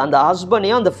 அந்த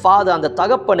ஹஸ்பண்டையும் அந்த ஃபாதர், அந்த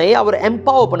தகப்பனை அவர்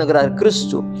எம்பவர் பண்ணுகிறார்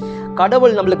கிறிஸ்து.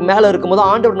 கடவுள் நம்மளுக்கு மேலே இருக்கும்போது,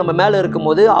 ஆண்டவர் நம்ம மேலே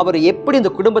இருக்கும்போது அவர் எப்படி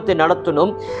இந்த குடும்பத்தை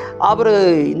நடத்தணும், அவர்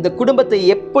இந்த குடும்பத்தை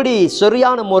எப்படி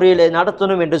சரியான முறையில்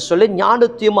நடத்தணும் என்று சொல்லி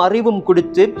ஞானத்தையும் அறிவும்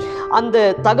கொடுத்து அந்த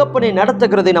தகப்பனை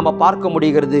நடத்துகிறதை நம்ம பார்க்க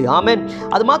முடிகிறது. ஆமென்.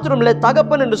 அது மாத்திரம் இல்லை,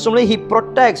 தகப்பன் என்று சொல்லி ஹி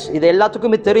ப்ரொடெக்ட்ஸ். இது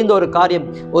எல்லாத்துக்குமே தெரிந்த ஒரு காரியம்,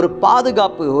 ஒரு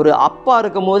பாதுகாப்பு. ஒரு அப்பா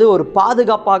இருக்கும்போது ஒரு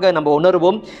பாதுகாப்பாக நம்ம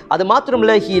உணர்வோம். அது மாத்திரம்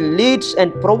இல்லை, he leads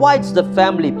and provides the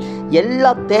family.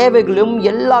 எல்லா தேவைகளும்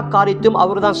எல்லா காரியத்தையும்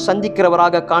அவர் தான்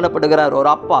சந்திக்கிறவராக காணப்படுகிறார் ஒரு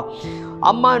அப்பா.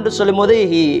 அம்மா என்று சொல்லும் போது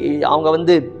அவங்க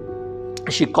வந்து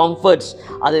ஷி கம்ஃபர்ட்ஸ்.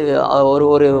 அது ஒரு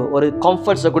ஒரு ஒரு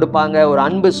கம்ஃபர்ட்ஸை கொடுப்பாங்க, ஒரு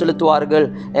அன்பு செலுத்துவார்கள்.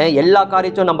 எல்லா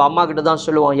காரியத்தையும் நம்ம அம்மா கிட்ட தான்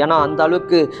சொல்லுவோம், ஏன்னா அந்த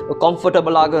அளவுக்கு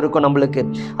கம்ஃபர்டபுளாக இருக்கும் நம்மளுக்கு.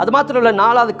 அது மாத்திரம் இல்லை,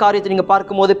 4வது காரியத்தை நீங்கள்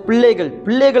பார்க்கும்போது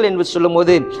பிள்ளைகள் என்று சொல்லும்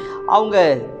போது அவங்க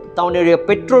தன்னுடைய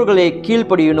பெற்றோர்களை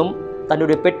கீழ்ப்படியணும்,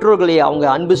 தன்னுடைய பெற்றோர்களை அவங்க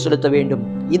அன்பு செலுத்த வேண்டும்.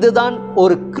 இதுதான்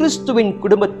ஒரு கிறிஸ்துவின்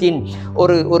குடும்பத்தின்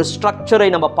ஒரு ஸ்ட்ரக்சரை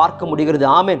நம்ம பார்க்க முடிகிறது.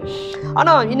 ஆமென்.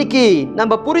 ஆனால் இன்னைக்கு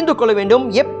நம்ம புரிந்து கொள்ள வேண்டும்,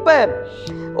 எப்போ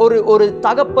ஒரு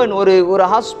தகப்பன், ஒரு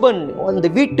ஹஸ்பண்ட், அந்த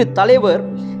வீட்டு தலைவர்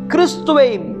கிறிஸ்துவை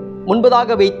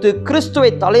முன்பதாக வைத்து கிறிஸ்துவை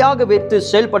தலையாக வைத்து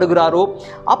செயல்படுகிறாரோ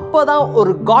அப்போதான்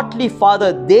ஒரு காட்லி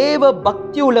ஃபாதர், தேவ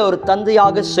பக்தியுள்ள ஒரு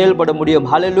தந்தையாக செயல்பட முடியும்.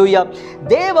 ஹல்லேலூயா.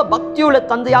 தேவ பக்தியுள்ள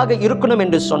தந்தையாக இருக்கணும்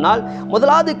என்று சொன்னால்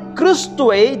முதலாவது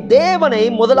கிறிஸ்துவை, தேவனை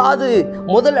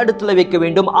முதல் இடத்துல வைக்க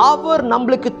வேண்டும். அவர்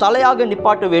நம்மளுக்கு தலையாக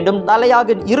நிப்பாட்ட வேண்டும்,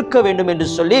 தலையாக இருக்க வேண்டும் என்று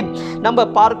சொல்லி நம்ம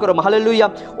பார்க்கிறோம். ஹல்லேலூயா.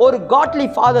 ஒரு காட்லி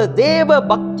ஃபாதர், தேவ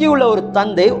பக்தியுள்ள ஒரு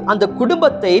தந்தை அந்த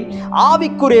குடும்பத்தை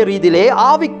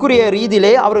ஆவிக்குரிய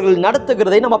ரீதியிலே அவர்கள்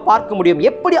நடத்துகிறதை நம்ம பார்க்க முடியும்.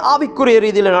 எப்படி ஆவிக்குரிய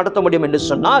ரீதியில் நடத்த முடியும் என்று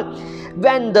சொன்னால்,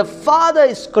 when the father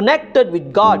is connected with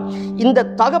God, இந்த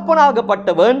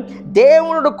தகப்பனாகப்பட்டவன்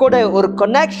தேவனோடு கூட ஒரு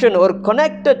கனெக்ஷன், ஒரு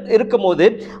கனெக்டட் இருக்கும்போது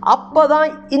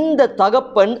அப்பதான் இந்த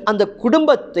தகப்பன் அந்த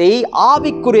குடும்பத்தை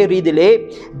ஆவிக்குரிய ரீதியிலே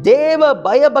தேவ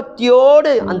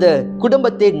பயபக்தியோடு அந்த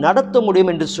குடும்பத்தை நடத்த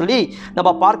முடியும் என்று சொல்லி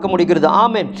நம்ம பார்க்க முடிகிறது.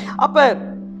 ஆமென். அப்ப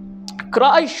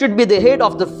Christ should be the head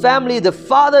of the family. The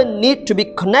father need to be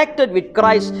connected with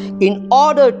Christ in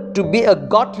order to be a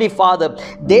godly father.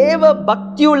 தேவ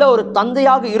பக்தியுள்ள ஒரு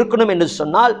தந்தையாக இருக்கணும் என்று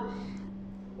சொன்னால்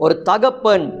ஒரு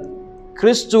தகப்பன்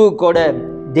கிறிஸ்துவ கூட,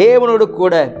 தேவனோடு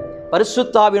கூட,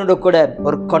 பரிசுத்தாவினோடு கூட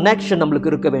ஒரு கனெக்ஷன்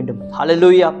நம்மளுக்கு இருக்க வேண்டும்.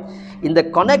 ஹல்லேலூயா. இந்த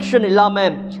கனெக்ஷன்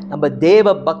இல்லாமல் நம்ம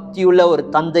தேவ பக்தியுள்ள ஒரு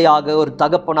தந்தையாக, ஒரு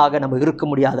தகப்பனாக நம்ம இருக்க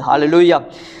முடியாது. ஹல்லேலூயா.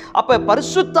 அப்போ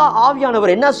பரிசுத்த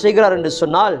ஆவியானவர் என்ன செய்கிறார் என்று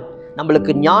சொன்னால்,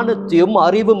 நம்மளுக்கு ஞானத்தையும்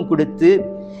அறிவும் கொடுத்து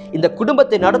இந்த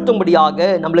குடும்பத்தை நடத்தும்படியாக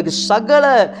நம்மளுக்கு சகல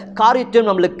காரியத்தையும்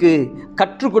நம்மளுக்கு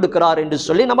கற்றுக் கொடுக்கிறார் என்று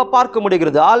சொல்லி நம்ம பார்க்க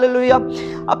முடிகிறது. ஹல்லேலூயா.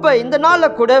 அப்போ இந்த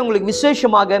நாளில் கூட உங்களுக்கு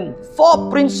விசேஷமாக 4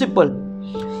 பிரின்சிபல்,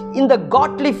 இந்த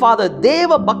காட்லி ஃபாதர்,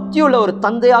 தேவ பக்தியுள்ள ஒரு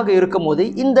தந்தையாக இருக்கும் போது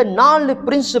இந்த 4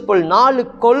 பிரின்சிபல், 4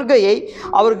 கொள்கையை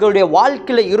அவர்களுடைய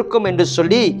வாழ்க்கையில் இருக்கும் என்று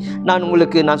சொல்லி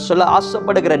நான் சொல்ல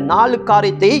ஆசைப்படுகிற 4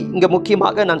 காரியத்தை இங்கே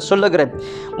முக்கியமாக நான் சொல்லுகிறேன்.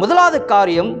 முதலாவது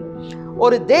காரியம்,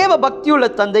 ஒரு தேவ பக்தியுள்ள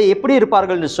தந்தை எப்படி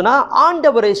இருப்பார்கள் என்று சொன்னால்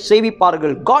ஆண்டவரை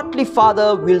சேவிப்பார்கள். காட்லி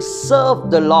father will serve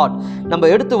the Lord. நம்ம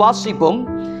எடுத்து வாசிப்போம்.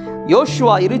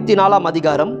 யோசுவா 24ஆம்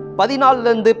அதிகாரம்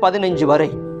 14 15 வரை.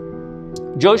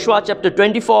 Joshua chapter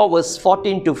 24 verse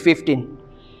 14 to 15.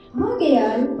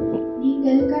 ஆகையால்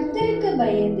நீங்கள் கர்த்தருக்கு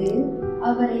பயந்து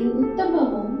அவரை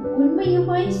உத்தமமும்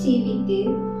உண்மையுமாய் சேவித்து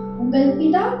உங்கள்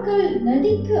பிதாக்கள்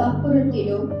நதிக்கு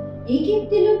அப்புறத்திலும்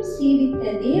எகிப்திலும் சேவித்த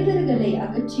தேவர்களை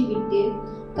அகற்றிவிட்டு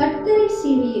கர்த்தரை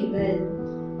சேவியுங்கள்.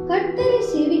 கர்த்தரை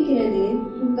சேவிக்கிறது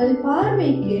உங்கள்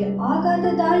பார்வைக்கு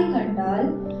ஆகாததாய் கண்டால்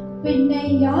பின்னை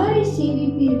யாரை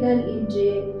சேவிப்பீர்கள் என்று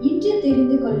இன்று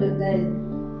தெரிந்து கொள்ளுங்கள்.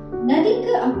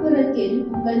 நதிக்கு அப்புறத்தில்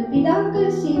உங்கள்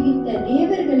பிதாக்கள் சேவித்த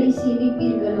தேவர்களை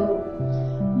சேவிப்பீர்களோ?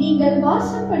 நீங்கள்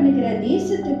வாசம் பண்ணுகிற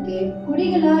தேசத்துக்கு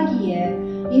குடிகளாகிய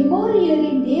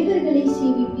எமோரியரின் தேவர்களை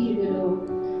சேவிப்பீர்களோ?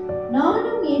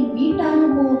 நானும்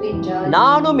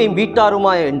என்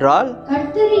வீட்டாருமா என்றால்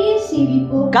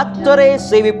கர்த்தரே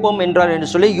சேவிப்போம் என்றார் என்று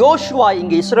சொல்லி யோசுவா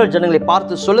இங்கே இஸ்ரவேல் ஜனங்களை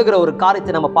பார்த்து சொல்லுகிற ஒரு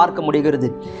காரியத்தை நம்ம பார்க்க முடிகிறது.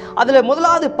 அதில்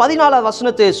முதலாவது 14ஆம்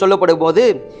வசனத்தை சொல்லப்படும் போது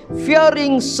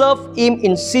fearing serve him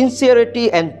in sincerity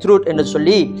and truth என்று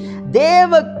சொல்லி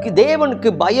தேவனுக்கு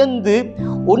பயந்து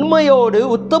உண்மையோடு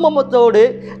உத்தமத்தோடு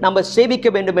நம்ம சேவிக்க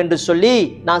வேண்டும் என்று சொல்லி,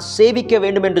 நான் சேவிக்க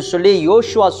வேண்டும் என்று சொல்லி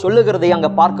யோசுவா சொல்லுகிறதை அங்கே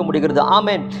பார்க்க முடிகிறது.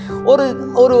 ஆமென்.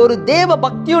 ஒரு தேவ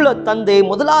பக்தியுள்ள தந்தை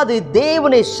முதலாவது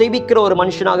தேவனை சேவிக்கிற ஒரு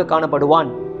மனுஷனாக காணப்படுவான்.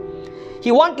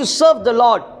 He want to serve the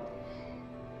Lord.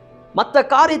 மற்ற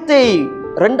காரியத்தை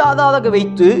இரண்டாவதாக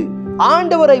வைத்து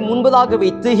ஆண்டவரை முன்பதாக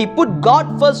வைத்து he put God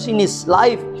first in his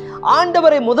life.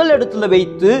 ஆண்டவரை முதல் இடத்துல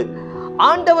வைத்து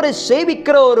ஆண்டவரை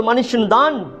சேவிக்கிற ஒரு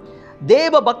மனுஷன்தான்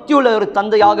தேவ பக்தியுள்ள ஒரு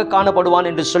தந்தையாக காணப்படுவான்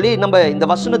என்று சொல்லி நம்ம இந்த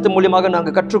வசனத்தின் மூலியமாக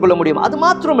நாங்கள் கற்றுக்கொள்ள முடியும். அது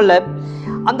மாத்திரமல்ல,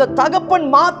 அந்த தகப்பன்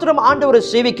மாத்திரம் ஆண்டவரை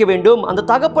சேவிக்க வேண்டும், அந்த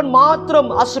தகப்பன் மாத்திரம்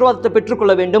ஆசீர்வாதத்தை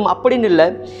பெற்றுக்கொள்ள வேண்டும் அப்படின்னு இல்லை.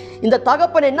 இந்த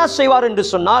தகப்பன் என்ன செய்வார் என்று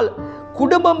சொன்னால்,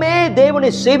 குடும்பமே தேவனை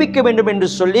சேவிக்க வேண்டும் என்று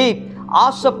சொல்லி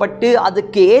ஆசைப்பட்டு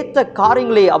அதுக்கு ஏற்ற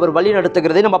காரியங்களை அவர் வழி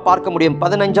நடத்துகிறதை நம்ம பார்க்க முடியும்.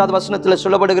 15வது வசனத்தில்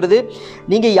சொல்லப்படுகிறது,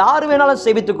 நீங்கள் யார் வேணாலும்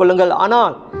சேவித்துக் கொள்ளுங்கள்,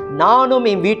 ஆனால் நானும்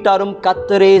என் வீட்டாரும்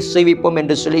கர்த்தரை சேவிப்போம்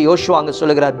என்று சொல்லி யோசுவா அங்கே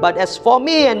சொல்லுகிறார். But as for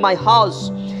me and my house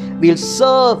we'll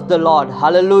serve the Lord.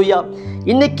 Hallelujah.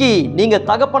 இன்னைக்கு நீங்க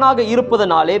தகப்பனாக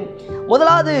இருப்பதனாலே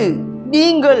முதலாவது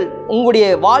நீங்கள் உங்களுடைய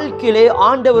வாழ்க்கையிலே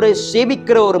ஆண்டவரை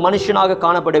சேவிக்கிற ஒரு மனுஷனாக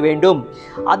காணப்பட வேண்டும்.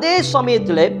 அதே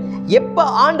சமயத்தில் எப்போ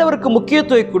ஆண்டவருக்கு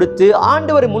முக்கியத்துவம் கொடுத்து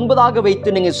ஆண்டவரை முன்பதாக வைத்து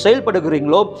நீங்கள்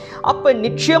செயல்படுகிறீங்களோ அப்போ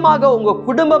நிச்சயமாக உங்கள்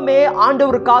குடும்பமே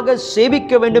ஆண்டவருக்காக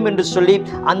சேவிக்க வேண்டும் என்று சொல்லி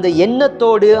அந்த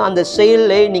எண்ணத்தோடு அந்த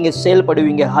செயலை நீங்கள்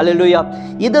செயல்படுவீங்க. ஹல்லேலூயா.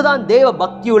 இதுதான் தேவ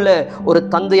பக்தியுள்ள ஒரு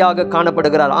தந்தையாக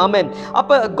காணப்படுகிறார். ஆமென்.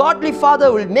 அப்போ godly father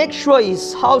will make sure his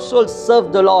household serve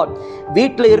the Lord.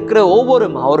 வீட்டில் இருக்கிற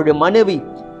ஒவ்வொரும், அவருடைய மனைவி,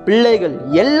 பிள்ளைகள்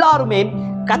எல்லாருமே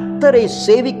கர்த்தரை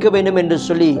சேவிக்க வேண்டும் என்று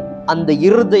சொல்லி அந்த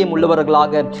இருதயம்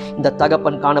உள்ளவர்களாக இந்த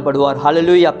தகப்பன் காணப்படுவார்.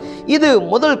 ஹல்லேலூயா. இது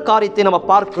முதல் காரியத்தை நம்ம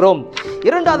பார்க்கிறோம்.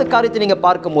 இரண்டாவது காரியத்தை நீங்க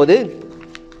பார்க்கும்போது,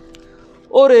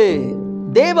 ஒரு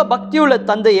தேவ பக்தியுள்ள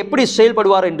தந்தை எப்படி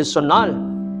செயல்படுவார் என்று சொன்னால்,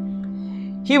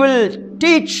 he will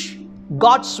teach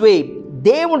God's way.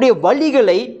 தேவனுடைய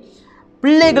வழிகளை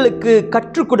பிள்ளைகளுக்கு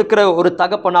கற்றுக் கொடுக்கிற ஒரு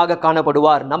தகப்பனாக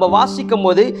காணப்படுவார். நம்ம வாசிக்கும்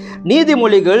போது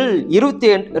நீதிமொழிகள்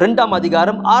 22ஆம்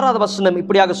அதிகாரம் 6வது வசனம்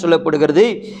இப்படியாக சொல்லப்படுகிறது,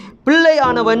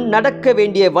 பிள்ளையானவன் நடக்க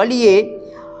வேண்டிய வழியே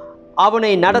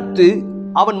அவனை நடத்து,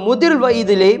 அவன் முதிர்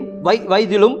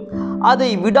வயதிலும் அதை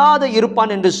விடாத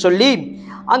இருப்பான் என்று சொல்லி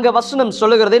அங்க வசனம்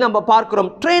சொல்லுகிறதை நம்ம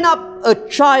பார்க்கிறோம். Train up a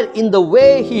child in the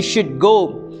way he should go,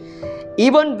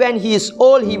 even when he is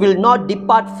old he will not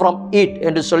depart from it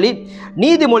என்று சொல்லி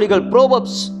நீதிமொழிகள்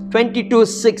Proverbs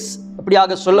 22:6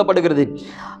 இப்படியாக சொல்லப்படுகிறது.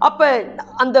 அப்ப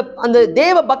அந்த அந்த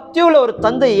தேவ பக்தியுள்ள ஒரு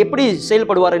தந்தை எப்படி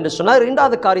செயல்படுவார் என்று சொன்னால்,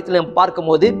 இரண்டாவது காரியத்தில் நம்ம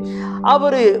பார்க்கும்போது,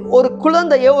 அவர் ஒரு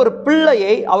குழந்தையை, ஒரு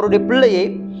பிள்ளையை, அவருடைய பிள்ளையை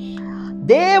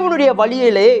தேவனுடைய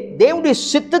வழியிலே தேவனுடைய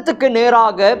சித்தத்துக்கு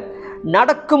நேராக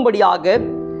நடக்கும்படியாக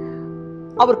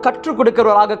அவர் கற்றுக்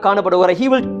கொடுக்கிறவராக காணப்படுவார். he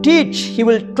will teach, he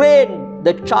will train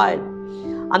the child.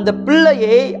 அந்த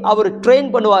பிள்ளையை அவர் ட்ரெயின்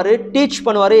பண்ணுவார், டீச்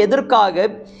பண்ணுவார். எதற்காக?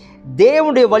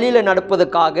 தேவனுடைய வழியில்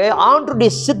நடப்பதற்காக,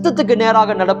 ஆண்டவருடைய சித்தத்துக்கு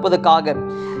நேராக நடப்பதற்காக.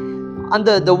 அந்த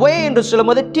the way என்று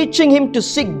சொல்லும்போது teaching him to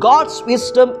seek God's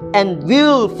wisdom and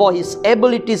will for his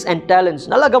abilities and talents.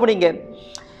 நல்லா கவனிங்க.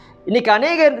 இன்னைக்கு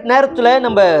அநேக நேரத்தில்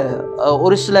நம்ம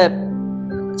ஒரு சில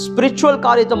ஸ்பிரிச்சுவல்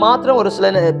காரியத்தை மாத்திரம் ஒரு சில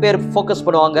பேர் ஃபோக்கஸ்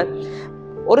பண்ணுவாங்க,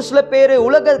 ஒரு சில பேர்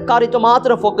உலக காரியத்தை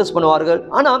மாத்திரம் ஃபோக்கஸ் பண்ணுவார்கள்.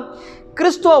 ஆனால்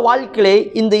கிறிஸ்துவ வாழ்க்கையிலே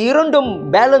இந்த இரண்டும்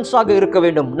பேலன்ஸாக இருக்க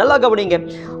வேண்டும். நல்லா கவனிங்க.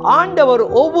 ஆண்டவர்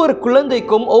ஒவ்வொரு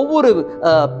குழந்தைக்கும், ஒவ்வொரு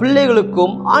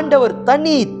பிள்ளைகளுக்கும் ஆண்டவர்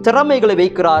தனி திறமைகளை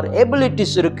வைக்கிறார்.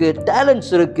 எபிலிட்டிஸ் இருக்கு,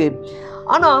 டேலண்ட்ஸ் இருக்கு.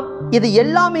 ஆனால் இது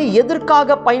எல்லாமே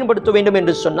எதற்காக பயன்படுத்த வேண்டும்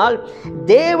என்று சொன்னால்,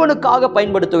 தேவனுக்காக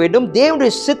பயன்படுத்த வேண்டும்.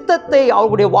 தேவனுடைய சித்தத்தை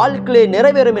அவருடைய வாழ்க்கையிலே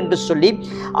நிறைவேறும் என்று சொல்லி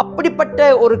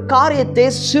அப்படிப்பட்ட ஒரு காரியத்தை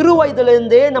சிறு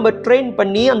வயதிலிருந்தே நம்ம ட்ரெயின்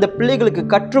பண்ணி அந்த பிள்ளைகளுக்கு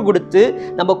கற்றுக் கொடுத்து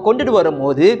நம்ம கொண்டுட்டு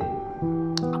வரும்போது,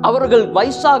 அவர்கள்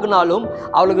வயசாகினாலும்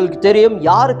அவர்களுக்கு தெரியும்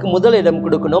யாருக்கு முதலிடம்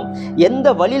கொடுக்கணும், எந்த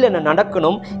வழியில் நான்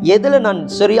நடக்கணும், எதில் நான்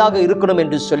சரியாக இருக்கணும்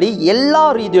என்று சொல்லி எல்லா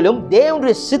ரீதியிலும்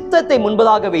தேவனுடைய சித்தத்தை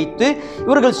முன்பதாக வைத்து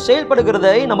இவர்கள்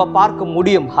செயல்படுகிறதை நம்ம பார்க்க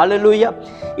முடியும். ஹல்லேலூயா.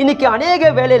 இன்னைக்கு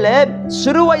அநேக வேளையில்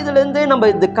சிறு வயதிலிருந்தே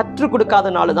நம்ம இது கற்றுக்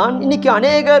கொடுக்காதனால தான் இன்னைக்கு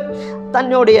அநேகர்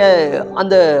தன்னுடைய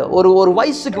அந்த ஒரு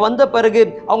வயசுக்கு வந்த பிறகு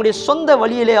அவங்களுடைய சொந்த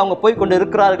வழியிலே அவங்க போய் கொண்டு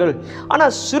இருக்கிறார்கள்.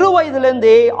 ஆனால் சிறு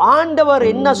வயதிலிருந்தே ஆண்டவர்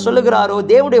என்ன சொல்லுகிறாரோ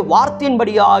தேவனுடைய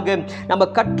வார்த்தையின்படியாக நம்ம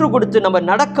கற்றுக் கொடுத்து நம்ம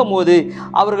நடக்கும் போது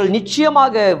அவர்கள்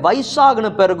நிச்சயமாக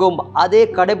வயசாகின பிறகும் அதே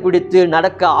கடைபிடித்து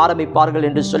நடக்க ஆரம்பிப்பார்கள்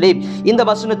என்று சொல்லி இந்த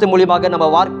வசனத்தின் மூலியமாக நம்ம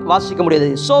வாசிக்க முடியாது.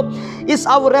 ஸோ இஸ்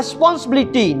அவர்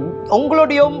ரெஸ்பான்சிபிலிட்டி,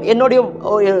 உங்களுடைய என்னுடைய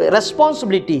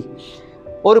ரெஸ்பான்சிபிலிட்டி,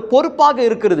 ஒரு பொறுப்பாக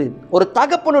இருக்கிறது. ஒரு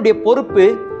தகப்பனுடைய பொறுப்பு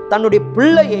தன்னுடைய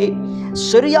பிள்ளையை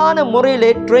சரியான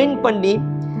முறையில் ட்ரெயின் பண்ணி,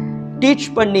 டீச்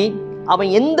பண்ணி, அவன்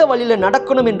எந்த வழியில்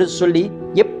நடக்கணும் என்று சொல்லி,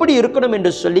 எப்படி இருக்கணும்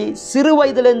என்று சொல்லி சிறு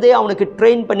வயதிலிருந்தே அவனுக்கு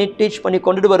ட்ரெயின் பண்ணி டீச் பண்ணி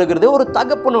கொண்டுட்டு வருகிறது ஒரு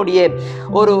தகப்பனுடைய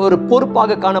ஒரு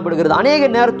பொறுப்பாக காணப்படுகிறது. அநேக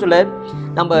நேரத்தில்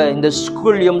நம்ம இந்த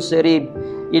ஸ்கூல்லையும் சரி,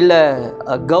 இல்லை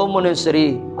கவர்மெண்ட்டும் சரி,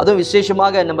 அதுவும்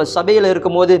விசேஷமாக நம்ம சபையில்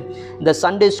இருக்கும்போது இந்த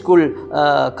சண்டே ஸ்கூல்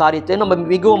காரியத்தை நம்ம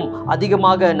மிகவும்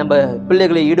அதிகமாக நம்ம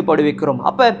பிள்ளைகளை ஈடுபட வைக்கிறோம்.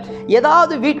 அப்போ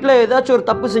ஏதாவது வீட்டில் ஏதாச்சும் ஒரு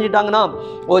தப்பு செஞ்சுட்டாங்கன்னா,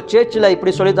 சேர்ச்சில்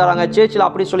இப்படி சொல்லித்தராங்க, சேர்ச்சில்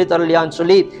அப்படி சொல்லித்தரலையான்னு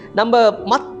சொல்லி நம்ம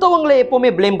மற்றவங்களை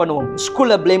எப்போவுமே ப்ளேம் பண்ணுவோம்.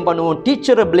 ஸ்கூலை ப்ளேம் பண்ணுவோம்,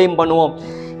 டீச்சரை ப்ளேம் பண்ணுவோம்.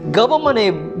 கவர்மெண்டை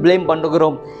ப்ளேம்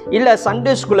பண்ணுகிறோம், இல்லை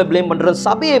சண்டே ஸ்கூலை ப்ளேம் பண்ணுறோம்,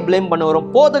 சபையை ப்ளேம் பண்ணுகிறோம்,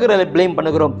 போதகர்களை ப்ளேம்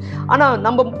பண்ணுகிறோம். ஆனால்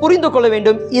நம்ம புரிந்து கொள்ள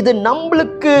வேண்டும், இது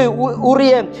நம்மளுக்கு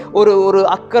உரிய ஒரு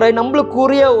அக்கறை, நம்மளுக்கு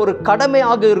உரிய ஒரு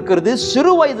கடமையாக இருக்கிறது.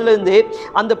 சிறு வயதிலிருந்தே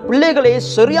அந்த பிள்ளைகளை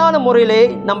சரியான முறையிலே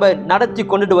நம்ம நடத்தி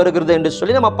கொண்டுட்டு வருகிறது என்று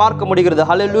சொல்லி நம்ம பார்க்க முடிகிறது.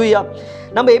 ஹல்லேலூயா.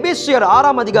 நம்ம எபேசியர்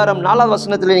 6ஆம் அதிகாரம் 4ஆவது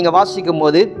வசனத்தில் நீங்கள் வாசிக்கும்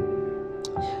போது,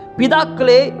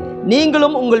 பிதாக்களே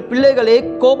நீங்களும் உங்கள் பிள்ளைகளை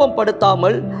கோபம்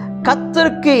படுத்தாமல்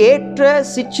கர்த்தருக்கு ஏற்ற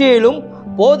சிட்சையிலும்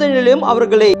போதனையிலும்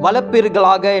அவர்களை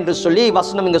வளர்ப்பீர்களாக என்று சொல்லி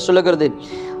வசனம் இங்கே சொல்லுகிறது.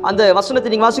 அந்த வசனத்தை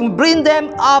நீங்கள் வாசிக்கும், bring them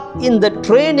up in the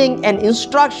training and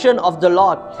instruction of the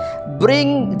Lord.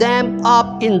 Bring them up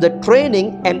in the training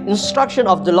and instruction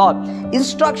of the Lord.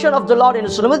 Instruction of the Lord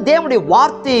என்று சொல்லும்போது தேவனுடைய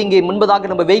வார்த்தையை இங்கே முன்பதாக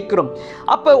நம்ம வைக்கிறோம்.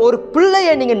 அப்போ ஒரு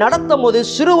பிள்ளையை நீங்கள் நடத்தும் போது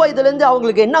சிறு வயதிலிருந்து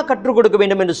அவங்களுக்கு என்ன கற்றுக் கொடுக்க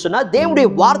வேண்டும் என்று சொன்னால், தேவனுடைய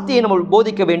வார்த்தையை நம்ம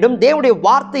போதிக்க வேண்டும். தேவனுடைய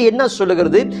வார்த்தை என்ன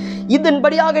சொல்லுகிறது,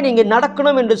 இதன்படியாக நீங்கள்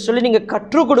நடக்கணும் என்று சொல்லி நீங்கள்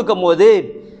கற்றுக் கொடுக்கும் போது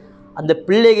அந்த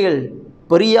பிள்ளைகள்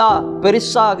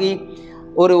பெருசாகி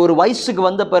ஒரு வயசுக்கு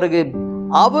வந்த பிறகு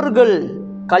அவர்கள்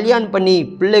கல்யாணம் பண்ணி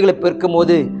பிள்ளைகளை பெருக்கும்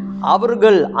போது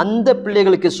அவர்கள் அந்த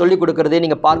பிள்ளைகளுக்கு சொல்லிக் கொடுக்கிறதை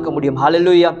நீங்கள் பார்க்க முடியும்.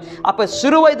 ஹல்லேலூயா. அப்போ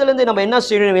சிறு வயதிலிருந்து நம்ம என்ன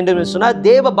செய்ய வேண்டும் என்று சொன்னால்,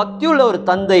 தேவ பக்தியுள்ள ஒரு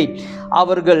தந்தை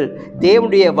அவர்கள்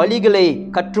தேவனுடைய வழிகளை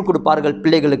கற்றுக் கொடுப்பார்கள்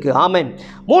பிள்ளைகளுக்கு. ஆமென்.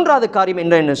 மூன்றாவது காரியம்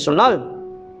என்ன சொன்னால்,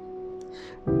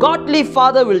 godly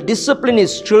father will discipline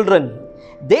his children.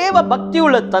 தேவ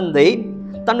பக்தியுள்ள தந்தை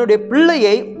தன்னுடைய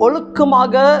பிள்ளையை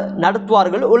ஒழுக்கமாக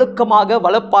நடத்துவார்கள், ஒழுக்கமாக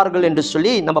வளர்ப்பார்கள் என்று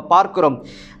சொல்லி நம்ம பார்க்கிறோம்.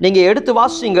 நீங்கள் எடுத்து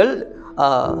வாசிங்கள்,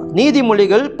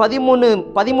 நீதிமொழிகள்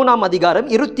 13ஆம் அதிகாரம்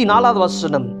 24வது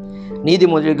வசனம்.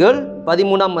 நீதிமொழிகள்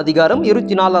 13ஆம் அதிகாரம்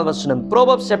 24வது வசனம்.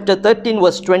 Proverbs chapter 13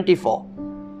 verse 24.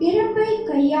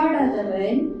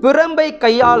 பிரம்பை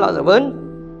கையாளாதவன்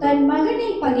தன்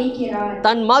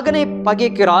மகனை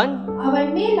பகைக்கிறான். அவன்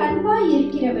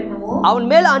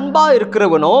மேல் அன்பா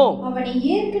இருக்கிறவனோ அவனை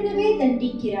ஏற்கனவே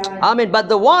தண்டிக்கிறான். Amen. But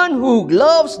the one who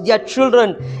loves their children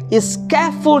is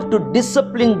careful to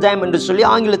discipline them என்று சொல்லி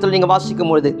ஆங்கிலத்தில் நீங்க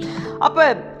வாசிக்கும் பொழுது, அப்ப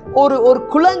ஒரு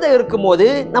குழந்தை இருக்கும்போது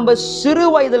நம்ம சிறு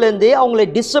வயதிலிருந்தே அவங்களை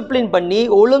டிசிப்ளின் பண்ணி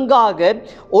ஒழுங்காக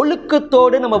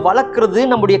ஒழுக்கத்தோடு நம்ம வளர்க்குறது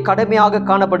நம்முடைய கடமையாக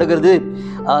காணப்படுகிறது.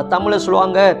 தமிழில்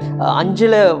சொல்லுவாங்க,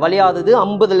 5ல் வளையாதது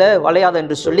 50ல் வளையாது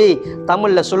என்று சொல்லி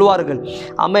தமிழில் சொல்லுவார்கள்.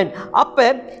 ஆமென். அப்போ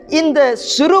இந்த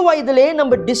சிறு வயதிலே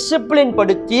நம்ம டிசிப்ளின்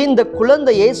படுத்தி இந்த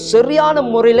குழந்தையை சரியான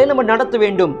முறையில் நம்ம நடத்த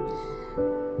வேண்டும்.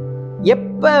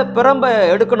 எப்போ பிரம்பை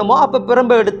எடுக்கணுமோ அப்போ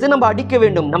பிரம்பை எடுத்து நம்ம அடிக்க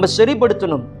வேண்டும், நம்ம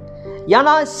சரிப்படுத்தணும்.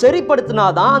 ஏன்னா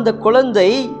சரிப்படுத்தினாதான் அந்த குழந்தை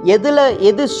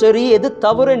எது சரி எது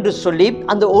தவறு என்று சொல்லி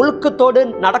அந்த ஒழுக்கத்தோடு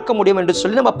நடக்க முடியும் என்று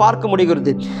சொல்லி நம்ம பார்க்க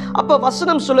முடிகிறது. அப்போ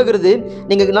வசனம் சொல்லுகிறது,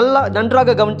 நீங்கள்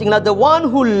நன்றாக கவனித்தீங்களா, the one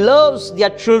who loves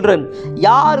their children,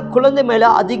 யார் குழந்தை மேலே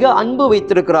அதிக அன்பு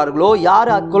வைத்திருக்கிறார்களோ,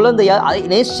 யார் குழந்தையை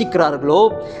நேசிக்கிறார்களோ,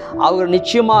 அவர்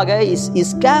நிச்சயமாக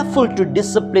is careful to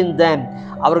discipline them.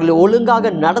 அவர்களை ஒழுங்காக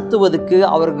நடத்துவதற்கு,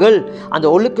 அவர்கள் அந்த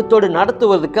ஒழுக்கத்தோடு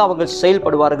நடத்துவதற்கு அவர்கள்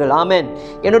செயல்படுவார்கள். ஆமென்.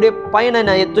 என்னுடைய பையனை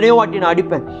நான் எத்தனையோ வாட்டி நான்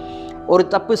அடிப்பேன். ஒரு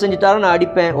தப்பு செஞ்சுட்டார நான்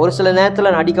அடிப்பேன், ஒரு சில நேரத்தில்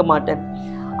நான் அடிக்க மாட்டேன்.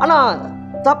 ஆனால்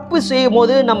தப்பு செய்யும்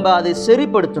போது நம்ம அதை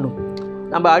சரிப்படுத்தணும்.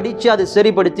 நம்ம அடித்து அதை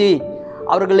சரிப்படுத்தி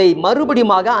அவர்களை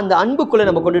மறுபடியும் அந்த அன்புக்குள்ளே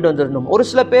நம்ம கொண்டுட்டு வந்துடணும். ஒரு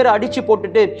சில பேர் அடித்து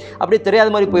போட்டுட்டு அப்படியே தெரியாத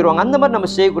மாதிரி போயிடுவாங்க. அந்த மாதிரி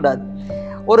நம்ம செய்யக்கூடாது.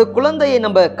 ஒரு குழந்தையை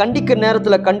நம்ம கண்டிக்கிற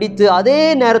நேரத்தில் கண்டித்து அதே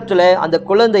நேரத்தில் அந்த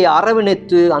குழந்தையை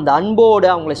அரவணைத்து அந்த அன்போடு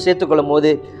அவங்களை சேர்த்துக்கொள்ளும்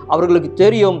போது அவர்களுக்கு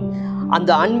தெரியும்,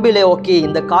 அந்த அன்பிலே ஓகே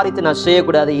இந்த காரியத்தை நான்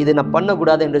செய்யக்கூடாது, இதை நான்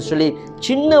பண்ணக்கூடாது என்று சொல்லி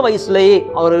சின்ன வயசுலேயே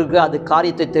அவர்களுக்கு அது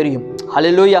காரியத்தை தெரியும்.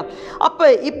 ஹல்லேலூயா. அப்போ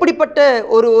இப்படிப்பட்ட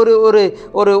ஒரு ஒரு ஒரு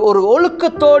ஒரு ஒரு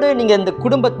ஒழுக்கத்தோடு நீங்கள் இந்த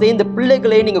குடும்பத்தை, இந்த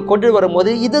பிள்ளைகளை நீங்கள் கொண்டு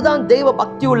வரும்போது இதுதான் தெய்வ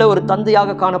பக்தி உள்ள ஒரு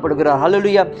தந்தையாக காணப்படுகிறார்.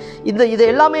 ஹல்லேலூயா. இது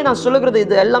எல்லாமே நான் சொல்லுகிறது,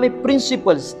 இது எல்லாமே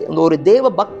பிரின்சிபல்ஸ். ஒரு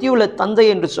தெய்வ பக்தி உள்ள தந்தை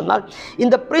என்று சொன்னால்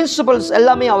இந்த பிரின்சிபல்ஸ்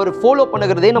எல்லாமே அவர் ஃபாலோ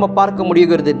பண்ணுகிறதே நம்ம பார்க்க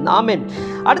முடிகிறது. ஆமென்.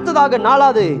 அடுத்ததாக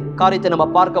 4வது காரியத்தை நம்ம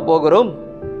பார்க்க போகிறோம்.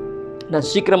 நான்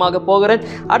சீக்கிரமாக போகிறேன்.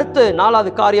 அடுத்து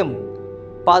 4வது காரியம்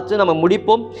பார்த்து நம்ம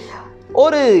முடிப்போம்.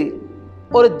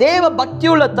 ஒரு தேவ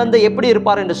பக்தியுள்ள தந்தை எப்படி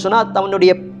இருப்பார் என்று சொன்னால்,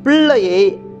 தன்னுடைய பிள்ளையை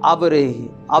அவர்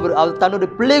தன்னுடைய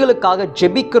பிள்ளைகளுக்காக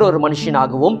ஜெபிக்கிற ஒரு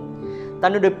மனுஷனாகவும்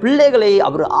தன்னுடைய பிள்ளைகளை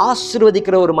அவர்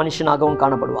ஆசீர்வதிக்கிற ஒரு மனுஷனாகவும்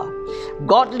காணப்படுவார்.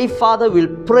 Godly father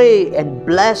will pray and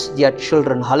bless their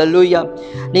children. Hallelujah.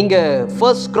 நீங்கள்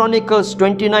 1 Chronicles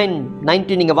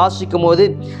 29:19 நீங்கள் வாசிக்கும் போது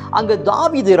அங்கே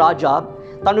தாவீது ராஜா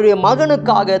தன்னுடைய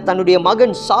மகனுக்காக, தன்னுடைய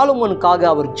மகன் சாலமோனுக்காக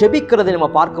அவர் ஜெபிக்கிறதை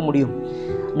நம்ம பார்க்க முடியும்.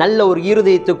 நல்ல ஒரு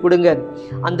இருதயத்தை கொடுங்க,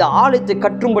 அந்த ஆலயத்தை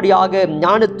கற்றும்படியாக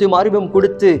ஞானத்தையும் அறிவும்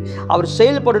கொடுத்து அவர்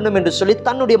செயல்படணும் என்று சொல்லி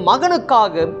தன்னுடைய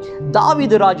மகனுக்காக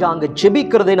தாவீது ராஜா அங்கே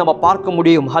ஜெபிக்கிறதை நம்ம பார்க்க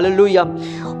முடியும். ஹல்லேலூயா.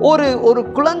 ஒரு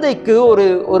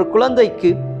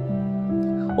குழந்தைக்கு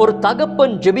ஒரு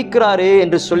தகப்பன் ஜெபிக்கிறாரு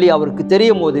என்று சொல்லி அவருக்கு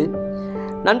தெரியும் போது,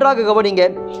 நன்றாக கவனிங்க,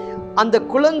 அந்த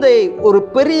குழந்தை ஒரு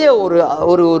பெரிய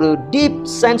ஒரு டீப்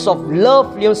சென்ஸ் ஆஃப்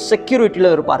லவ்லையும்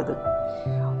செக்யூரிட்டியிலும் இருப்பார்கள்.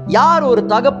 யார் ஒரு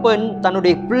தகப்பன்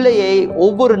தன்னுடைய பிள்ளையை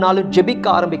ஒவ்வொரு நாளும் ஜெபிக்க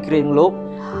ஆரம்பிக்கிறீங்களோ,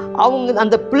 அவங்க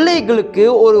அந்த பிள்ளைகளுக்கு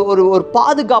ஒரு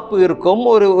பாதுகாப்பு இருக்கும்,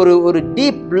 ஒரு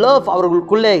டீப் லவ்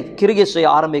அவர்களுக்குள்ளே கிரியை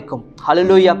செய்ய ஆரம்பிக்கும்.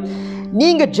 ஹல்லேலூயா.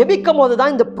 நீங்கள் ஜெபிக்கும் போது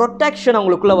தான் இந்த ப்ரொடெக்ஷன்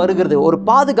அவங்களுக்குள்ளே வருகிறது, ஒரு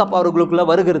பாதுகாப்பு அவர்களுக்குள்ளே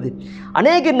வருகிறது.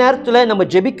 அநேக நேரத்தில் நம்ம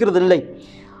ஜெபிக்கிறது இல்லை.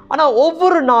 ஆனால்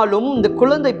ஒவ்வொரு நாளும் இந்த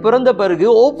குழந்தை பிறந்த பிறகு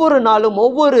ஒவ்வொரு நாளும்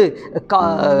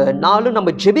நம்ம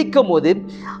ஜெபிக்கும் போது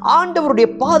ஆண்டவருடைய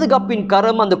பாதுகாப்பின்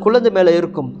கரம் அந்த குழந்தை மேலே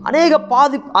இருக்கும். அநேக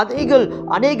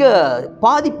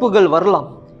பாதிப்புகள் வரலாம்,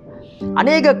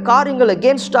 அநேக காரியங்கள்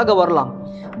அகேன்ஸ்டாக வரலாம்.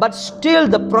 But still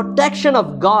the protection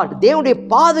of God, தேவனுடைய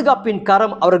பாதுகாப்பின்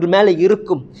கரம் அவர்கள் மேலே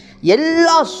இருக்கும்.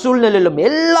 எல்லா சூழ்நிலையிலும்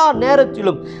எல்லா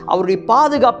நேரத்திலும் அவருடைய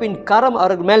பாதுகாப்பின் கரம்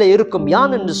அவர்கள் மேலே இருக்கும்.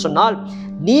 யான் என்று சொன்னால்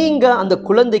நீங்கள் அந்த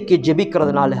குழந்தைக்கு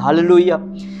ஜெபிக்கிறதுனால. ஹல்லேலூயா.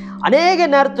 அநேக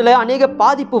நேரத்தில் அநேக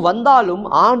பாதிப்பு வந்தாலும்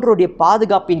ஆண்டவருடைய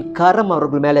பாதுகாப்பின் கரம்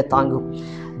அவர்கள் மேலே தாங்கும்.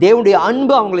 தேவனுடைய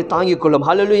அன்பு அவங்களை தாங்கிக் கொள்ளும்.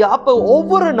 ஹல்லேலூயா. அப்போ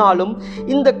ஒவ்வொரு நாளும்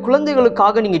இந்த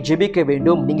குழந்தைகளுக்காக நீங்கள் ஜெபிக்க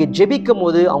வேண்டும். நீங்கள் ஜெபிக்கும்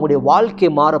போது அவங்களுடைய வாழ்க்கை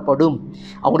மாறப்படும்,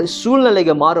 அவங்களுடைய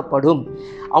சூழ்நிலைகள் மாறப்படும்.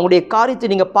 அவங்களுடைய காரியத்தை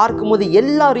நீங்கள் பார்க்கும்போது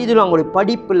எல்லா ரீதியிலும், அவங்களுடைய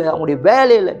படிப்பில், அவங்களுடைய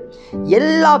வேலையில்,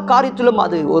 எல்லா காரியத்திலும்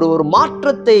அது ஒரு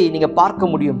மாற்றத்தை நீங்கள்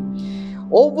பார்க்க முடியும்.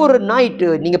 ஒவ்வொரு நைட்டு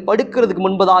நீங்கள் படுக்கிறதுக்கு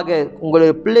முன்பதாக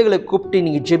உங்களுடைய பிள்ளைகளை கூப்பிட்டு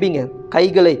நீங்கள் ஜெபிங்க.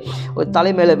 கைகளை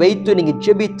தலைமையில வைத்து நீங்கள்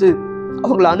ஜெபித்து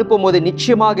அவங்களை அனுப்பும் போது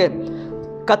நிச்சயமாக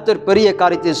கர்த்தர் பெரிய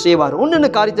காரியத்தை செய்வார். ஒன்று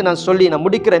காரியத்தை நான் சொல்லி நான்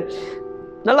முடிக்கிறேன்.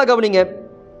 நல்லா கவனிங்க.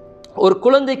 ஒரு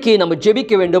குழந்தைக்கு நம்ம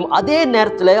ஜெபிக்க வேண்டும், அதே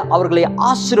நேரத்தில் அவர்களை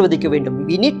ஆசீர்வதிக்க வேண்டும்.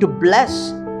 we need to bless.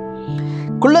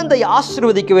 குழந்தை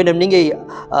ஆசீர்வதிக்க வேண்டும். நீங்கள்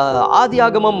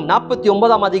ஆதியாகமம்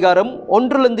 49ஆம் அதிகாரம்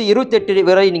 1-28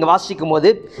 வரை நீங்கள் வாசிக்கும் போது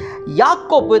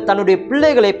யாக்கோபு தன்னுடைய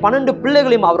பிள்ளைகளை 12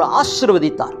 பிள்ளைகளையும் அவர்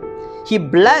ஆசீர்வதித்தார். he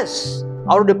blessed.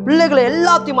 அவருடைய பிள்ளைகளை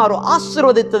எல்லாத்தையும் அவர்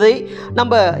ஆசீர்வதித்ததை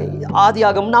நம்ம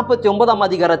ஆதியாகமம் 49ஆம்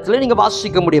அதிகாரத்தில் நீங்கள்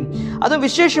வாசிக்க முடியும். அதுவும்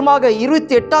விசேஷமாக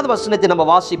 28வது வசனத்தை நம்ம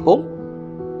வாசிப்போம்.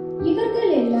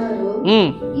 இவர்கள் எல்லாரும்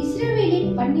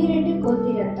இஸ்ரவேலின் 12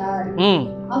 கோத்திரத்தார்.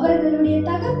 அவர்களுடைய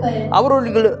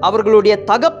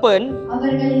தகப்பன்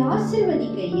அவர்களை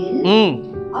ஆசீர்வதிக்கையில்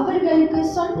அவர்களுக்கு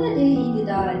சொன்னது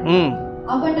இதுதான்.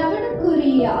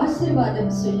 அவனுக்குரிய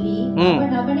ஆசீர்வாதம் சொல்லி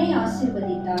அவனை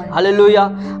ஆசீர்வதித்தான். ஹல்லேலூயா.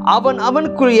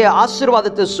 அவனுக்குரிய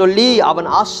ஆசீர்வாதத்தை சொல்லி அவன்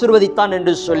ஆசீர்வதித்தான்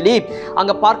என்று சொல்லி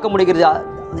அங்க பார்க்க முடிகிறது.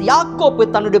 யாக்கோபு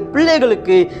தன்னுடைய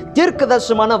பிள்ளைகளுக்கு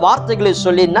தீர்க்கதரிசனமான வார்த்தைகளை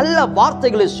சொல்லி, நல்ல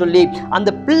வார்த்தைகளை சொல்லி அந்த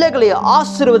பிள்ளைகளை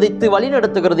ஆசீர்வதித்து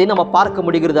வழிநடத்துகிறதை நம்ம பார்க்க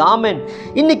முடிகிறது. ஆமென்.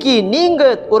 இன்னைக்கு நீங்க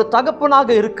ஒரு தகப்பனாக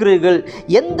இருக்கிறீர்கள்,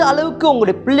 எந்த அளவுக்கு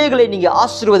உங்களுடைய பிள்ளைகளை நீங்க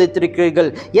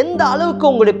ஆசீர்வதித்திருக்கிறீர்கள், எந்த அளவுக்கு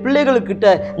உங்களுடைய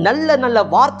பிள்ளைகளுக்கிட்ட நல்ல நல்ல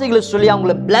வார்த்தைகளை சொல்லி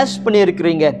அவங்கள பிளஸ் பண்ணி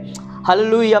இருக்கிறீங்க.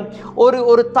 ஹல்லேலூயா.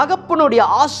 ஒரு தகப்பனுடைய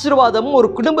ஆசீர்வாதம் ஒரு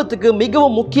குடும்பத்துக்கு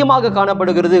மிகவும் முக்கியமாக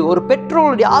காணப்படுகிறது. ஒரு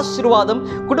பெற்றோருடைய ஆசீர்வாதம்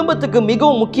குடும்பத்துக்கு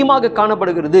மிகவும் முக்கியமாக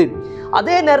காணப்படுகிறது.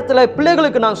 அதே நேரத்தில்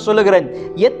பிள்ளைகளுக்கு நான் சொல்லுகிறேன்,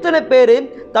 எத்தனை பேர்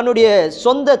தன்னுடைய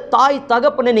சொந்த தாய்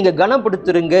தகப்பனை நீங்கள்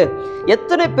கனப்படுத்துறீங்க?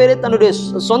 எத்தனை பேர் தன்னுடைய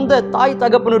சொந்த தாய்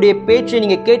தகப்பனுடைய பேச்சை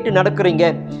நீங்கள் கேட்டு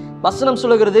நடக்கிறீங்க? வசனம்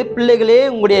சொல்லுகிறது, பிள்ளைகளே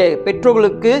உங்களுடைய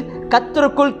பெற்றோர்களுக்கு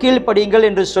கர்த்தருக்குள் கீழ்ப்படியுங்கள்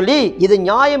என்று சொல்லி, இது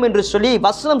நியாயம் என்று சொல்லி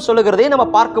வசனம் சொல்லுகிறதை நம்ம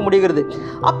பார்க்க முடிகிறது.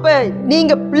 அப்ப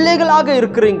நீங்க பிள்ளைகளாக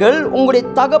இருக்கிறீர்கள், உங்களுடைய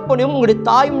தகப்பனையும் உங்களுடைய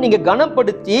தாயும் நீங்க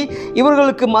கனப்படுத்தி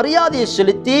இவர்களுக்கு மரியாதையை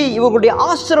செலுத்தி இவர்களுடைய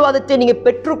ஆசீர்வாதத்தை நீங்க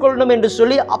பெற்றுக்கொள்ளணும் என்று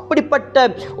சொல்லி அப்படிப்பட்ட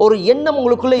ஒரு எண்ணம்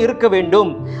உங்களுக்குள்ள இருக்க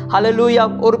வேண்டும். ஹல்லேலூயா.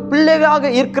 ஒரு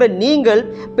பிள்ளைகளாக இருக்கிற நீங்கள்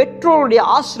பெற்றோருடைய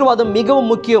ஆசீர்வாதம்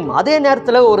மிகவும் முக்கியம். அதே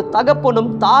நேரத்தில் ஒரு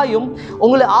தகப்பனும் தாயும்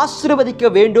உங்களை ஆசீர்வதிக்க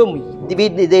வேண்டும்.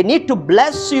 they need to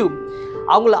bless you.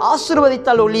 அவங்களை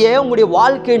ஆசீர்வதித்தால் ஒழிய உங்களுடைய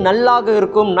வாழ்க்கை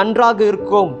நன்றாக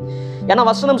இருக்கும். ஏன்னா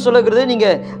வசனம் சொல்லுகிறது,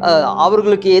 நீங்கள்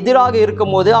அவர்களுக்கு எதிராக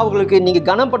இருக்கும் போது, அவர்களுக்கு நீங்கள்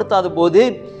கனப்படுத்தாத போது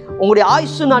உங்களுடைய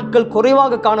ஆயுசு நாட்கள்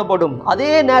குறைவாக காணப்படும்.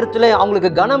 அதே நேரத்தில்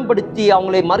அவங்களுக்கு கனப்படுத்தி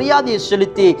அவங்களை மரியாதையை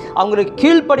செலுத்தி அவங்களுக்கு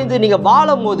கீழ்ப்படிந்து நீங்கள்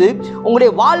வாழும் போது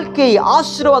உங்களுடைய வாழ்க்கை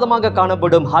ஆசீர்வாதமாக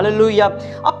காணப்படும். ஹல்லேலூயா.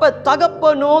 அப்போ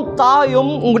தகப்பனும்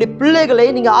தாயும் உங்களுடைய பிள்ளைகளை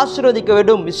நீங்கள் ஆசீர்வதிக்க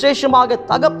வேண்டும். விசேஷமாக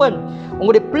தகப்பன்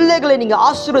உங்களுடைய பிள்ளைகளை நீங்கள்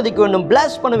ஆசீர்வதிக்க வேண்டும்,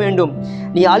 பிளஸ் பண்ண வேண்டும்.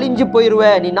 நீ அழிஞ்சு போயிடுவ,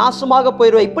 நீ நாசமாக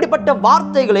போயிடுவ, இப்படிப்பட்ட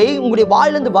வார்த்தைகளை உங்களுடைய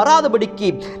வாயிலிருந்து வராதபடிக்கு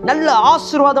நல்ல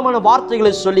ஆசீர்வாதமான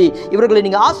வார்த்தைகளை சொல்லி இவர்களை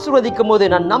நீங்கள் ஆசீர்வதிக்கும் போது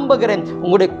நான் நம்புகிறேன்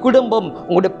உங்களுடைய குடும்பம்,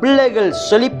 உங்களுடைய பிள்ளைகள்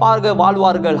செழிப்பாக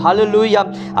வாழ்வார்கள். ஹல்லேலூயா,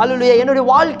 ஹல்லேலூயா. என்னுடைய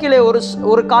வாழ்க்கையிலே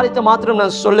ஒரு காரியத்தை மாத்திரம்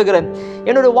நான் சொல்லுகிறேன்.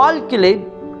 என்னுடைய வாழ்க்கையிலே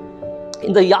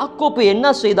இந்த யாக்கோபு என்ன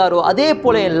செய்தாரோ அதே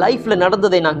போல என் லைஃப்பில்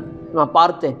நடந்ததை நான்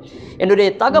பார்த்தேன். என்னுடைய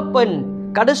தகப்பன்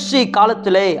கடைசி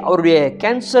காலத்தில் அவருடைய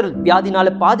கேன்சர் வியாதினால்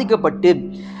பாதிக்கப்பட்டு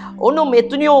இன்னும்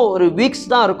எத்தனையோ ஒரு வீக்ஸ்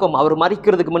தான் இருக்கும், அவர்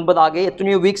மரிக்கிறதுக்கு முன்பதாக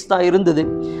எத்தனையோ வீக்ஸ் தான் இருந்தது.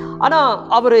 ஆனால்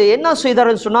அவர் என்ன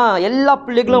செய்தாருன்னு சொன்னால், எல்லா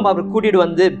பிள்ளைகளும் அவர் கூட்டிகிட்டு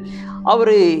வந்து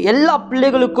அவர் எல்லா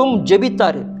பிள்ளைகளுக்கும்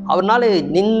ஜெபித்தார். அவர்னால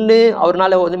நின்று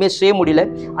அவர்னால ஒன்றுமே செய்ய முடியல.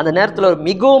 அந்த நேரத்தில்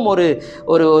மிகவும்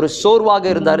ஒரு சோர்வாக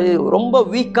இருந்தார், ரொம்ப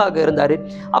வீக்காக இருந்தார்.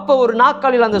 அப்போ ஒரு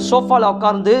நாட்காலில் அந்த சோஃபாவில்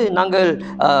உட்கார்ந்து நாங்கள்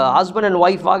ஹஸ்பண்ட் அண்ட்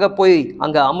ஒய்ஃபாக போய்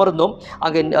அங்கே அமர்ந்தோம்.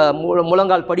 அங்கே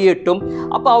முழங்கால் படியிட்டோம்.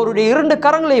 அப்போ அவருடைய 2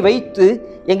 கரங்களை வைத்து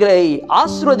எங்களை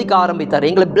ஆசீர்வதிக்க ஆரம்பித்தார்,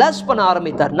 எங்களை பிளஸ் பண்ண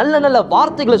ஆரம்பித்தார், நல்ல நல்ல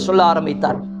வார்த்தைகளை சொல்ல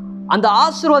ஆரம்பித்தார். அந்த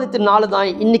ஆசீர்வாதத்தினால தான்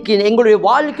இன்னைக்கு எங்களுடைய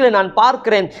வாழ்க்கையில் நான்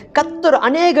பார்க்கிறேன், கர்த்தர்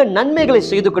அநேக நன்மைகளை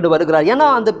செய்து கொண்டு வருகிறார். ஏன்னா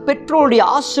அந்த பெற்றோருடைய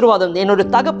ஆசீர்வாதம், என்னுடைய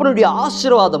தகப்பனுடைய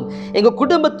ஆசீர்வாதம் எங்கள்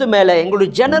குடும்பத்து மேலே,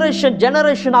 எங்களுடைய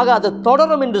ஜெனரேஷனாக அதை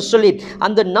தொடரும் என்று சொல்லி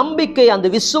அந்த நம்பிக்கை, அந்த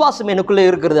விசுவாசம் எனக்குள்ளே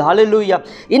இருக்கிறது. ஹல்லேலூயா.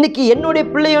 இன்னைக்கு என்னுடைய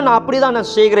பிள்ளையும் நான் அப்படி தான் நான்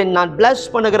செய்கிறேன். நான் பிளஸ்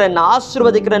பண்ணுகிறேன், நான்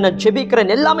ஆசீர்வதிக்கிறேன், நான்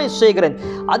ஜெபிக்கிறேன், எல்லாமே செய்கிறேன்.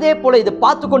 அதே போல் இதை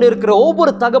பார்த்து கொண்டு இருக்கிற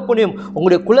ஒவ்வொரு தகப்பனையும்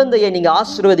உங்களுடைய குழந்தையை நீங்கள்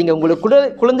ஆசீர்வதிங்க. உங்களுடைய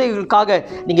குழந்தைகளுக்காக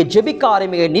நீங்கள் ஜெபிக்க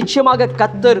ஆரம்பிங்க. நிச்சயமாக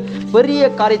கர்த்தர் பெரிய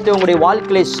காரியத்தை உங்களுடைய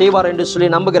வாழ்க்கையிலே செய்வார் என்று சொல்லி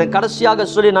நம்புகிறேன். கடைசியாக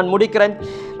சொல்லி நான் முடிக்கிறேன்.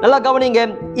 நல்லா கவனிங்க.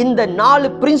 இந்த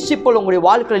 4 பிரின்சிபல் உங்களுடைய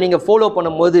வாழ்க்கையில் நீங்கள் ஃபாலோ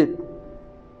பண்ணும்போது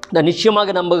நான்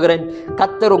நிச்சயமாக நம்புகிறேன்,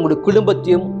 கர்த்தர் உங்களுடைய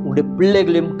குடும்பத்தையும் உங்களுடைய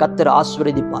பிள்ளைகளையும் கர்த்தர்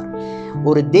ஆசீர்வதிப்பார்.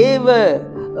 ஒரு தேவ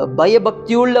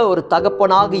பயபக்தியுள்ள ஒரு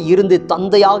தகப்பனாக இருந்து,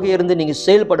 தந்தையாக இருந்து நீங்கள்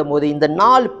செயல்படும் போது இந்த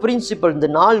 4 பிரின்சிபல், இந்த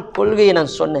 4 கொள்கையை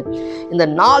நான் சொன்னேன், இந்த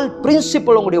 4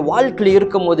 பிரின்சிபல் உங்களுடைய வாழ்க்கையில்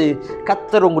இருக்கும் போது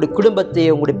கர்த்தர் உங்களுடைய குடும்பத்தை,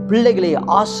 உங்களுடைய பிள்ளைகளை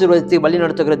ஆசீர்வதித்து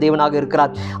வழிநடத்துகிற தேவனாக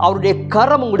இருக்கிறார். அவருடைய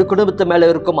கரம் உங்களுடைய குடும்பத்து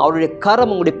மேலே இருக்கும், அவருடைய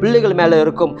கரம் உங்களுடைய பிள்ளைகள் மேலே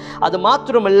இருக்கும். அது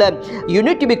மாத்திரமல்ல, you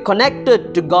need to be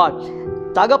connected to God.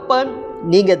 தகப்பன்,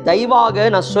 நீங்கள் தயவாக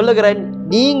நான் சொல்லுகிறேன்,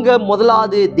 நீங்கள்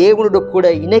முதலாவது தேவனுடைய கூட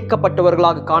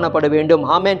இணைக்கப்பட்டவர்களாக காணப்பட வேண்டும்.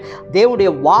 ஆமென். தேவனுடைய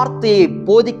வார்த்தையை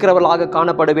போதிக்கிறவர்களாக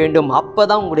காணப்பட வேண்டும். அப்போ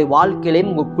தான் உங்களுடைய வாழ்க்கையிலே,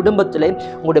 உங்கள் குடும்பத்திலே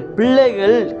உங்களுடைய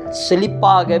பிள்ளைகள்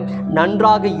செழிப்பாக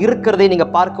நன்றாக இருக்கிறதை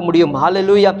நீங்கள் பார்க்க முடியும்.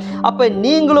 ஹல்லேலூயா. அப்போ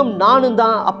நீங்களும் நானும்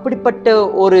தான் அப்படிப்பட்ட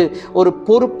ஒரு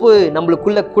பொறுப்பு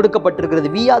நம்மளுக்குள்ளே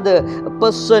கொடுக்கப்பட்டிருக்கிறது. we are the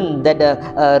person that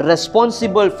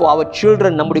responsible for our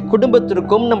children. நம்முடைய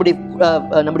குடும்பத்திற்கும்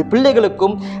நம்முடைய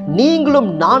பிள்ளைகளுக்கும் நீங்களும்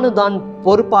நானும் தான்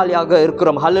பொறுப்பாளியாக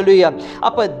இருக்கிறோம். ஹல்லேலூயா.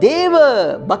 அப்ப தேவ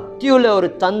பக்தியுள்ள ஒரு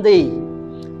தந்தை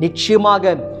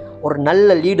நிச்சயமாக ஒரு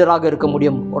நல்ல லீடராக இருக்க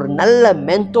முடியும், ஒரு நல்ல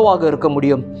மென்டோவாக இருக்க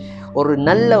முடியும், ஒரு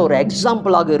நல்ல ஒரு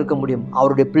எக்ஸாம்பிளாக இருக்க முடியும்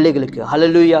அவருடைய பிள்ளைகளுக்கு.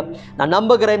 ஹல்லேலூயா. நான்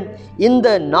நம்புகிறேன் இந்த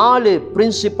 4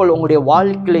 பிரின்சிபல் உங்களுடைய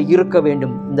வாழ்க்கையில் இருக்க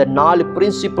வேண்டும். இந்த 4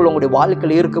 பிரின்சிபல் உங்களுடைய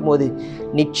வாழ்க்கையில் இருக்கும்போது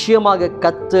நிச்சயமாக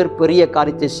கர்த்தர் பெரிய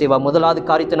காரியத்தை செய்வார். முதலாவது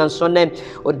காரியத்தை நான் சொன்னேன்,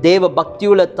 ஒரு தேவ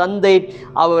பக்தியுள்ள தந்தை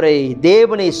அவரை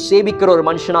தேவனை சேவிக்கிற ஒரு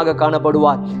மனுஷனாக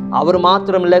காணப்படுவார். அவர்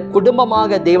மாத்திரமில்லை,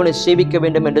 குடும்பமாக தேவனை சேவிக்க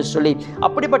வேண்டும் என்று சொல்லி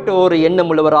அப்படிப்பட்ட ஒரு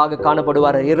எண்ணம் உள்ளவராக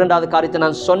காணப்படுவார். 2வது காரியத்தை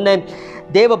நான் சொன்னேன்,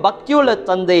 தேவ பக்தியுள்ள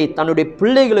தந்தை தன்னுடைய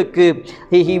பிள்ளைகளுக்கு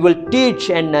he will teach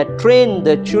and train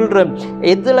the children.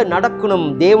 எதில் நடக்கணும்,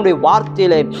 தேவனுடைய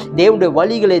வார்த்தையில், தேவனுடைய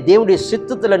வழிகளை, தேவனுடைய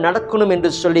சித்தத்தில் நடக்கணும்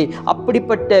என்று சொல்லி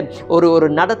அப்படிப்பட்ட ஒரு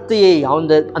நடத்தையை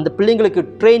அந்த பிள்ளைங்களுக்கு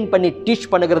ட்ரெயின் பண்ணி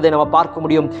டீச் பண்ணுகிறதை நம்ம பார்க்க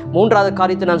முடியும். 3வது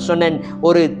காரியத்தை நான் சொன்னேன்,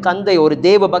 ஒரு தந்தை, ஒரு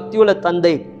தேவ பக்தியுள்ள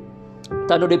தந்தை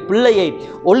தன்னுடைய பிள்ளையை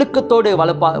ஒழுக்கத்தோடு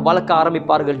வளர்க்க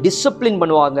ஆரம்பிப்பார்கள். டிசிப்ளின்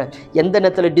பண்ணுவாங்க. எந்த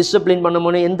நேரத்தில் டிசிப்ளின்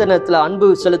பண்ணணுமோ, எந்த நேரத்தில் அன்பு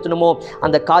செலுத்தணுமோ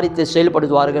அந்த காரியத்தை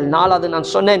செயல்படுத்துவார்கள். 4வது நான்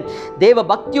சொன்னேன், தேவ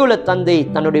பக்தியுள்ள தந்தை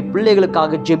தன்னுடைய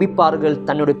பிள்ளைகளுக்காக ஜெபிப்பார்கள்,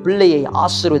 தன்னுடைய பிள்ளையை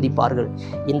ஆசீர்வதிப்பார்கள்.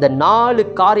 இந்த 4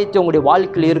 காரியத்தை உங்களுடைய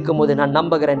வாழ்க்கையில் இருக்கும்போது நான்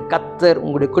நம்புகிறேன், கர்த்தர்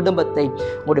உங்களுடைய குடும்பத்தை,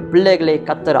 உங்களுடைய பிள்ளைகளை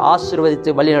கர்த்தர்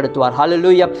ஆசீர்வதித்து வழி நடத்துவார்.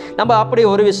 ஹல்லேலூயா. நம்ம அப்படியே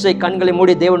ஒரு விஷயம் கண்களை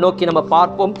மூடி தேவனை நோக்கி நம்ம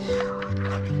பார்ப்போம்.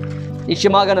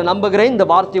 நிச்சயமாக நான் நம்புகிறேன் இந்த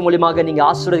வார்த்தை மூலியமாக நீங்கள்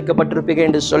ஆசீர்வதிக்கப்பட்டிருப்பீங்க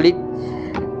என்று சொல்லி.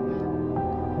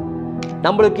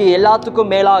 நம்மளுக்கு எல்லாத்துக்கும்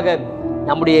மேலாக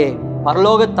நம்முடைய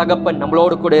பரலோக தகப்பன்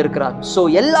நம்மளோடு கூட இருக்கிறார். ஸோ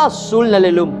எல்லா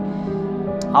சூழ்நிலையிலும்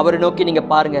அவரை நோக்கி நீங்கள்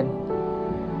பாருங்க.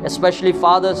 Especially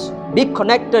fathers, be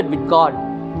connected with God.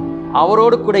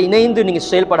 அவரோடு கூட இணைந்து நீங்கள்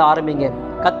செயல்பட ஆரம்பிங்க.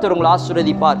 கர்த்தர் உங்களை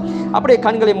ஆசீர்வதிப்பார். அப்படியே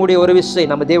கண்களை மூடிய ஒரு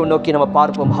விஷயம் நம்ம தேவனை நோக்கி நம்ம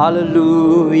பார்ப்போம்.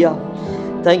 ஹல்லேலூயா.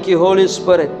 Thank you Holy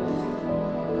Spirit.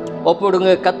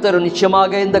 ஒப்பிடுங்க. கர்த்தர்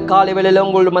நிச்சயமாக இந்த காலை வேளையில்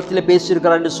உங்களோட மத்தியில்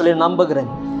பேசியிருக்கிறார் என்று சொல்லி நம்புகிறேன்.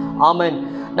 ஆமென்.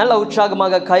 நல்ல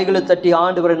உற்சாகமாக கைகளை தட்டி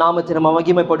ஆண்டவரை நாமத்தை நம்ம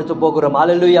மகிமைப்படுத்த போகிறோம்.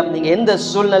 ஹல்லேலூயா. நீங்கள் எந்த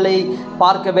சூழ்நிலை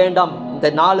பார்க்க வேண்டாம். இந்த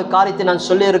 4 காரியத்தை நான்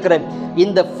சொல்லி இருக்கிறேன்.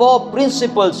 இந்த 4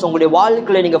 பிரின்சிபல்ஸ் உங்களுடைய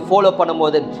வாழ்க்கையை நீங்கள் ஃபாலோ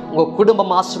பண்ணும்போது உங்கள்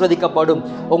குடும்பம் ஆசீர்வதிக்கப்படும்,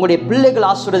 உங்களுடைய பிள்ளைகள்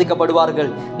ஆசீர்வதிக்கப்படுவார்கள்.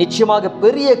 நிச்சயமாக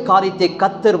பெரிய காரியத்தை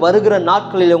கர்த்தர் வருகிற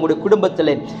நாட்களில் உங்களுடைய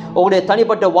குடும்பத்தில், உங்களுடைய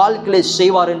தனிப்பட்ட வாழ்க்கையை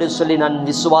செய்வார் என்று சொல்லி நான்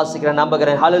விசுவாசிக்கிறேன்,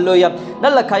 நம்புகிறேன். ஹல்லேலூயா.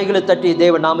 நல்ல கைகளை தட்டி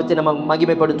தேவ நாமத்தை நம்ம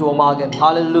மகிமைப்படுத்துவோமாக.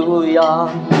 ஹல்லேலூயா.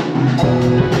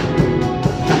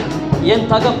 என்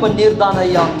தகப்பன் நீர்தான்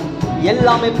ஐயா,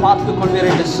 எல்லாமே பார்த்து கொள்வீர்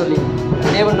என்று சொல்லி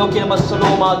தேவன் நோக்கி நம்ம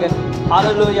சொல்லுவோமாக.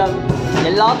 ஹல்லேலூயா.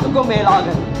 எல்லாத்துக்கும் மேலாக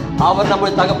அவர்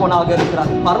நம்முடைய தகப்பனாக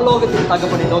இருக்கிறார். பரலோகத்தின்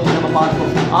தகப்பனை நோக்கி நம்ம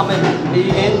பார்ப்போம். ஆமென்.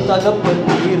 என் தகப்பன்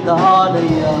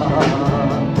நீர்தானையா,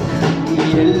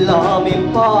 எல்லாமே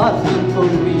பார்த்து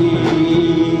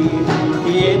கொள்வீர்.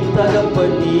 என்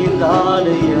தகப்பன்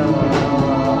நீர்தானையா,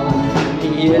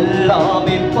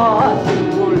 எல்லாமே பார்த்து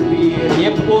கொள்வீர்.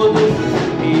 எப்போதும்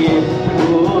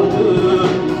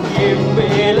எப்போதும்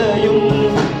எவ்வேளையும்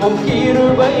உம்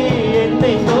கிருபை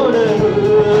என்னை தொடரும்.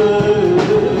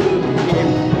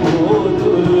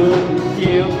 எப்போதும்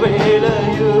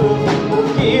எவ்வேளையும்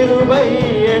உம் கிருபை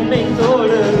என்னை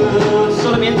தொடரும்.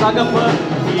 சொல்லும் என்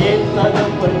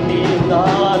தகப்பன்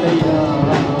நீர்தானையா,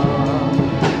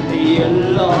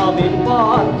 எல்லாமே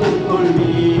பார்த்து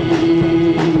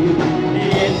கொள்வீர்.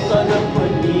 என்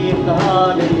தகப்பன்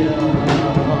நீர்தானையா,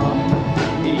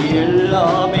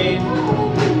 எல்லாமே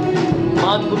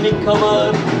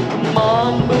மாண்புமிக்கவர்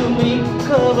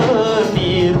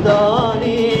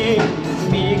நீர்தானே,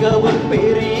 மிகவும்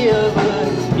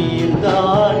பெரியவர்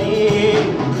நீர்தானே.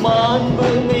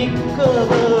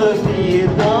 மாண்புமிக்கவர்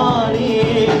நீர்தானே,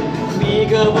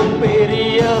 மிகவும்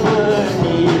பெரியவர்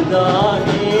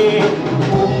நீர்தானே.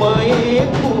 உம்மையே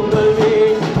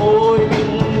புகழ்வேன்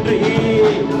ஓய்வின்றி,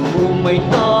 உம்மை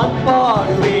தான்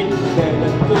பாடுவேன்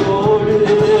கனத்தோடு.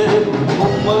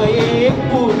 உம்மையே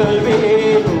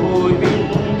புகழ்வேன்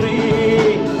ஓய்வின்றி,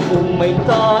 உம்மை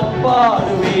தான்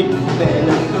பாடுவேன்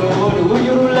கனத்தோடு.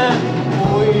 உயிருள்ள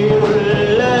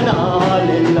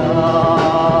நாளெல்லாம்,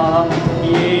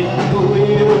 என்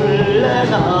உயிருள்ள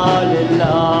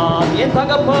நாளெல்லாம் என்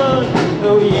தகப்பன்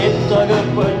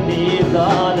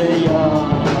நீர்தானையா,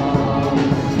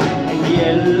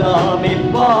 எல்லாமே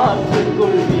பார்த்து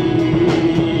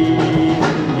கொள்வீர்.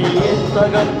 என்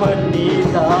தகப்பன்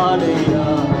நீர்தானையா,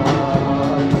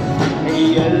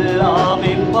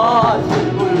 எல்லாமே பார்த்து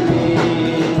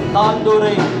கொள்வீர்.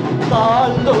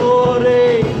 தாழ்ந்தோரை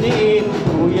நீர்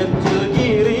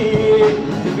உயர்த்துகிறீர்,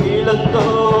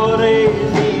 விழுந்தோரை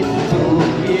நீர்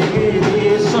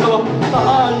தூக்குகிறீர். சொல்லுவோம்.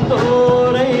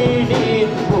 தாழ்ந்தோரை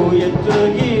நீர்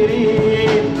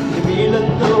உயர்த்துகிறீர்,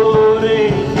 விழுந்தோரை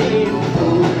நீர்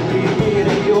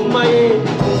தூக்குகிறீர்.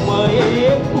 உம்மையே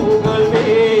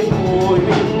புகழ்வேன்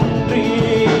ஓய்வின்றி,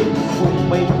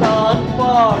 உம்மை தான்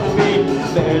பாடுவேன்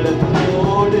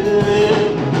பெலத்தோடு.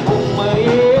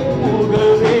 உம்மையே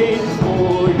புகழ்வேன்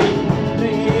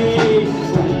ஓய்வின்றி,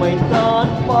 உம்மை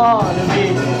தான்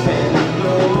பாடுவேன்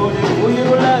பெலத்தோடு.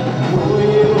 உயிருள்ள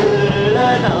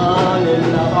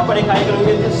நாளெல்லாம் அப்படி கைகள்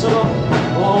உயர்த்தி சொல்லும்.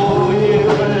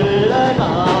 உயிருள்ள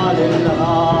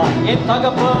நாளெல்லாம் என்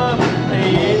தகப்பன்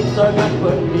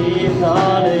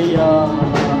நீர்தானையா,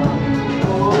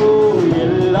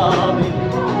 எல்லாமே.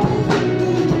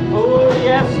 Oh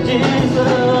yes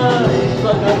Jesus,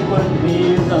 தகப்பன்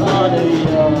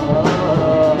நீர்தானையா,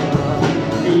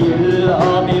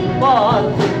 எல்லாமே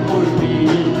பார்த்து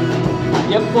கொள்வீர்.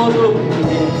 எப்போதும்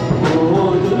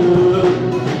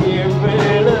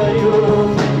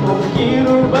எவ்வேளையும் உம்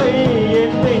கிருபை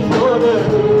என்னை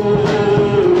தொடரும்.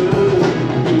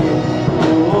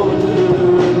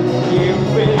 எப்போதும்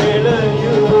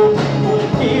எவ்வேளையும் உம்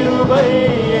கிருபை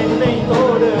என்னை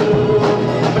தொடரும்.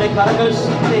 நம்முடைய கரங்கள்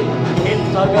சுற்றி என்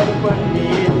தகப்பன்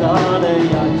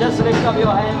நீர்தானையா. Just lift up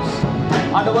your hands.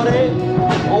 ஆண்டவரே,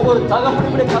 ஒவ்வொரு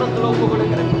தகப்பனுடைய கரத்தில் ஒப்பு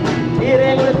கொடுக்கிறேன். நீரே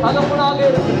எங்களுடைய தகப்பனாக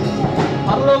இருக்கிறேன்.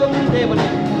 பரலோகத்தின் தேவனே,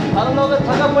 பரலோக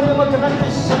தகப்பனே, உமக்கு நன்றி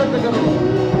செலுத்துகிறோம்.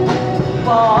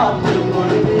 பார்த்து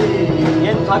கொள்வீர்.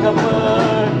 என்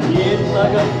தகப்பன்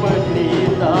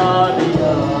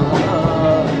நீர்தானையா,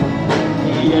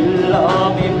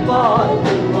 எல்லாமே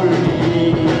பார்த்து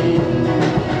கொள்வீர்.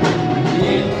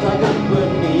 என்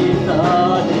தகப்பன்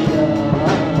நீர்தானையா,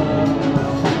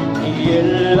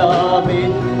 எல்லாமே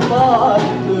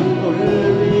பார்த்து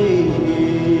கொள்வீர்.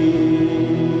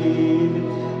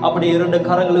 அப்படி இரண்டு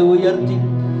கரங்களை உயர்த்தி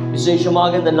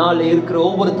விசேஷமாக இந்த நாளில் இருக்கிற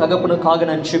ஒவ்வொரு தகப்பனுக்காக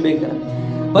நான் ஜெபிக்கிறேன்.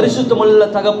 பரிசுத்தமுள்ள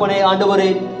தகப்பனே, ஆண்டவரே,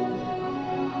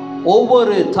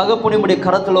 ஒவ்வொரு தகப்பனுடைய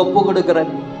கரத்தில் ஒப்பு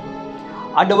கொடுக்கிறேன்.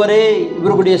 ஆண்டவரே,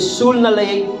 இவர்களுடைய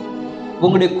சூழ்நிலையை,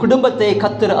 உங்களுடைய குடும்பத்தை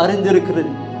கர்த்தர்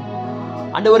அறிந்திருக்கிறது.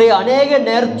 ஆண்டவரே, அநேக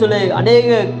நேரத்தில் அநேக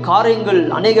காரியங்கள்,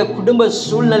 அநேக குடும்ப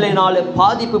சூழ்நிலையினால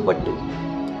பாதிப்புப்பட்டு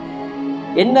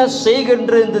என்ன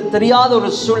செய்கின்றது தெரியாத ஒரு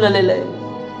சூழ்நிலையில்,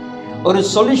 ஒரு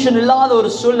சொல்யூஷன் இல்லாத ஒரு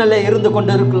சூழ்நிலை இருந்து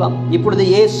கொண்டு இருக்கலாம். இப்பொழுது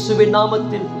இயேசுவின்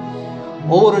நாமத்தில்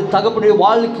ஒவ்வொரு தகப்பனுடைய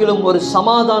வாழ்க்கையிலும் ஒரு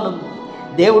சமாதானம்,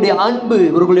 தேவனுடைய அன்பு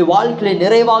இவர்களுடைய வாழ்க்கையில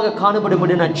நிறைவாக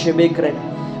காணப்படும்படி நான் ஜெபிக்கிறேன்.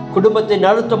 குடும்பத்தை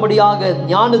நடத்தும்படியாக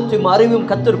ஞானத்தையும் அறிவும்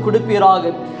கர்த்தர் கொடுப்பீராக.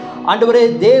 ஆண்டவரே,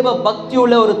 தேவ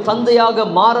பக்தியுள்ள ஒரு தந்தையாக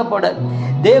மாறப்பட,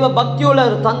 தேவ பக்தியுள்ள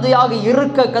தந்தையாக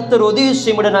இருக்க கர்த்தர் உதவி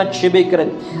செய்யும்படி நான்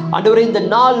ஜெபிக்கிறேன். ஆண்டவரே, இந்த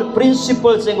 4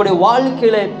 பிரின்சிபல்ஸ் எங்களுடைய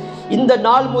வாழ்க்கையில இந்த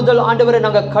நாள் முதல் ஆண்டவரை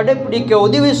நாங்கள் கடைபிடிக்க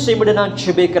உதவி செய்யும்படி நான்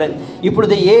ஜெபிக்கிறேன்.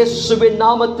 இப்பொழுது இயேசுவின்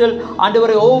நாமத்தில்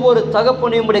ஆண்டவரை ஒவ்வொரு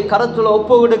தகப்பனையும் உடைய கரத்தில்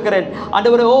ஒப்பு கொடுக்கிறேன்.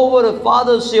 ஆண்டவரை ஒவ்வொரு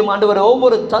ஃபாதர்ஸையும் ஆண்டவரை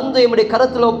ஒவ்வொரு தந்தையும் உடைய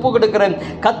கரத்தில் ஒப்பு கொடுக்கிறேன்.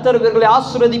 கர்த்தர் இவர்களை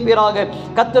ஆசீர்வதிப்பீராக,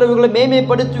 கர்த்தர் இவர்களை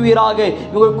மேன்மைப்படுத்துவீராக.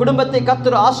 உங்கள் குடும்பத்தை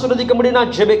கர்த்தர் ஆசீர்வதிக்கும்படி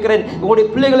நான் ஜெபிக்கிறேன். உங்களுடைய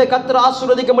பிள்ளைகளை கர்த்தர்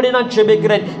ஆசீர்வதிக்கும்படி நான்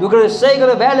ஜெபிக்கிறேன். இவர்கள் செய்கிற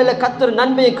வேலையில கர்த்தர்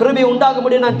நன்மையை கிருபை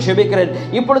உண்டாகும்படி நான் ஜெபிக்கிறேன்.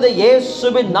 இப்பொழுது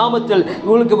இயேசுவின் நாமத்தில்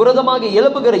இவர்களுக்கு விரோதமாக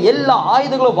எழுப்புகிற எல்லா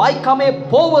ஆயுதங்களும் வாய்க்காமே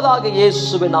போவதாக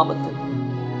இயேசுவின் நாமத்தில்.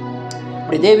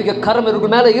 இப்படி தெய்வீக கரம்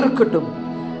இவர்கள் மேல இருக்கட்டும்.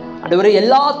 ஆண்டவரே,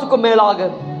 எல்லாத்துக்கும் மேலாக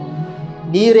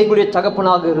நீர் எங்களுடைய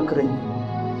தகப்பனாக இருக்கிறேன்.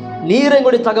 நீர்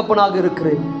எங்களுடைய தகப்பனாக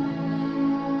இருக்கிறேன்.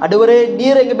 ஆண்டவரே,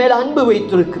 நீர் எங்க மேல அன்பு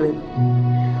வைத்திருக்கிறேன்.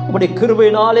 உம்முடைய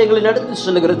கிருபையினாலே எங்களை நடத்தி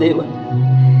செல்லுகிற தேவன்,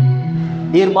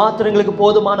 நீர் மாத்திரம் எங்களுக்கு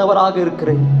போதுமானவராக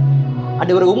இருக்கிறேன்.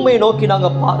 ஆண்டவரே, உம்மை நோக்கி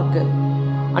நாங்கள் பார்க்க,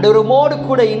 ஆண்டவரே, உம்மோடு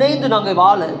கூட இணைந்து நாங்கள்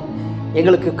வாழ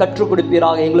எங்களுக்கு கற்றுக்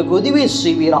கொடுப்பீராக, எங்களுக்கு உதவி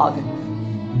செய்வீராக.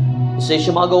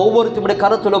 விசேஷமாக ஒவ்வொருத்தருடைய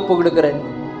கரத்தில் ஒப்பு கொடுக்கிறேன்.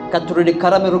 கர்த்தருடைய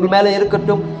கரம் இவர்கள் மேலே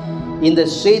இருக்கட்டும். இந்த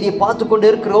செய்தியை பார்த்து கொண்டு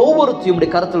இருக்கிற ஒவ்வொருத்தையும்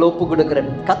கரத்தில் ஒப்பு கொடுக்கிறேன்.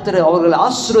 கர்த்தர் அவர்களை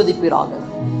ஆசீர்வதிப்பீராக.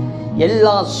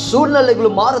 எல்லா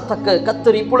சூழ்நிலைகளும் மாறத்தக்க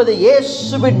கர்த்தர் இப்பொழுது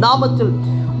இயேசுவின் நாமத்தில்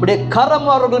உடைய கரம்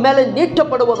அவர்கள் மேலே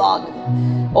நீட்டப்படுவதாக.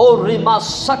 ஓ ரிமா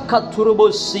சக்க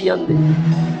துருபோசி, அந்த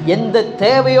எந்த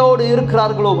தேவையோடு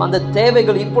இருக்கிறார்களோ அந்த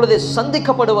தேவைகள் இப்பொழுதே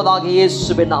சந்திக்கப்படுவதாக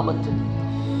இயேசுவின் நாமத்தில்.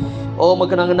 ஓ,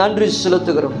 உமக்கு நாங்கள் நன்றி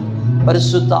செலுத்துகிறோம்.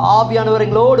 பரிசுத்த ஆவியானவர்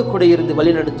எங்களோடு கூட இருந்து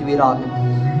வழிநடத்துவீராக.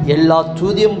 எல்லா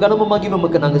துதியும் கனமும் மகிமையும்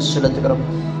உமக்கு நாங்கள் செலுத்துகிறோம்.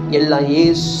 எல்லாம்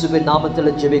இயேசுவின்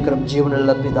நாமத்தில் ஜெபிக்கிறோம்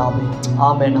ஜீவனுள்ள பிதாவே.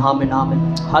 ஆமென், ஆமென், ஆமென்.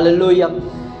 ஹல்லேலூயா.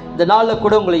 இந்த நாளில்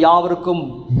கூட உங்களை யாவருக்கும்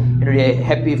என்னுடைய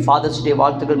ஹாப்பி ஃபாதர்ஸ் டே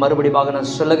வாழ்த்துக்கள் மறுபடியும்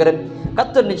நான் சொல்லுகிறேன்.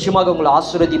 கர்த்தர் நிச்சயமாக உங்களை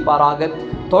ஆசீர்வதிப்பாராக.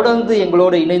 தொடர்ந்து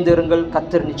எங்களோடு இணைந்து இருங்கள்.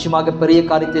 கர்த்தர் நிச்சயமாக பெரிய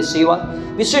காரியத்தை செய்வார்.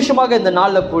 விசேஷமாக இந்த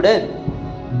நாளில் கூட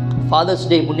ஃபாதர்ஸ்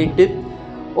டே முன்னிட்டு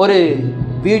ஒரு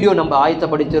வீடியோ நம்ம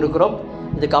ஆயத்தப்படுத்தி இருக்கிறோம்.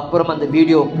 இதுக்கப்புறம் அந்த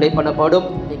வீடியோ ப்ளே பண்ணப்படும்.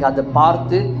 நீங்கள் அதை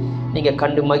பார்த்து நீங்கள்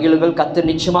கண்டு மகிழுங்கள். கர்த்தர்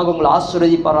நிச்சயமாக உங்களை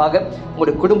ஆசீர்வதிப்பாராக.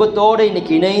 உங்களுடைய குடும்பத்தோடு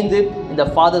இன்னைக்கு இணைந்து இந்த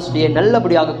ஃபாதர்ஸ் டே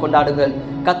நல்லபடியாக கொண்டாடுங்கள்.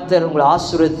 கர்த்தர் உங்களை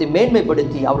ஆசீர்வதித்து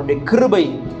மேன்மைப்படுத்தி அவருடைய கிருபை,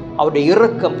 அவருடைய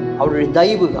இரக்கம், அவருடைய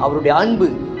தயவு, அவருடைய அன்பு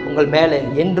உங்கள் மேலே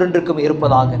என்றென்றுக்கும்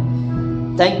இருப்பதாக.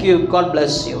 தேங்க்யூ. God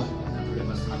bless you.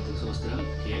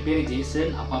 என் பேர்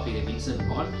ஜேசன், அப்பா பேர் வின்சென்ட்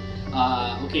பால்.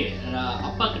 ஓகே,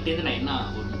 அப்பா கிட்டேருந்து நான் என்ன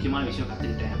ஒரு முக்கியமான விஷயம்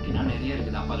கற்றுக்கிட்டேன் அப்படின்னா, நிறைய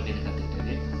இருக்குது அப்பா கிட்டேருந்து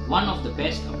கற்றுக்கிட்டது. ஒன் ஆஃப் த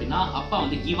பெஸ்ட் அப்படின்னா, அப்பா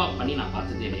வந்து கிவ் அப் பண்ணி நான்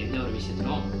பார்த்ததே இல்லை. எந்த ஒரு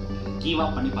விஷயத்திலும் கிவ்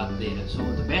அப் பண்ணி பார்த்ததே இல்லை. So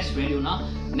the best வேல்யூனா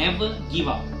never give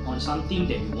up on something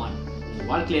that you want. உங்கள்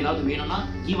வாழ்க்கையில் ஏதாவது வேணும்னா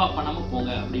கிவ் அப் பண்ணாமல்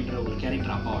போங்க அப்படின்ற ஒரு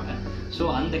கேரக்டர் அப்பாவோட. ஸோ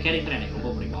அந்த கேரக்டர் எனக்கு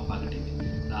ரொம்ப பிடிக்கும் அப்பா கிட்டேருந்து.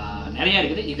 நிறையா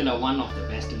இருக்குது, இதில் ஒன் ஆஃப் த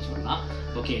பெஸ்ட்னு சொல்லலாம்.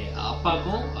 ஓகே,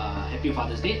 அப்பாவுக்கும் ஹாப்பி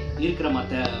ஃபாதர்ஸ் டே. இருக்கிற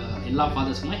மற்ற எல்லா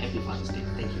ஃபாதர்ஸுக்குமே happy father's day.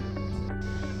 Thank you.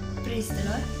 Praise the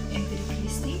Lord. என் பேர்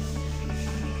கிறிஸ்டி.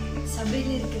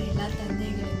 சபையில் இருக்கிற எல்லா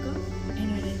தந்தைகளுக்கும்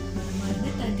என்னோட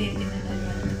மனமார்ந்த தந்தை தின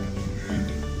நல்வாழ்த்துக்கள்.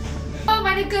 நன்றி.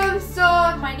 Vanakkam. So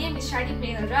my name is Shadi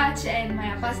Raj and my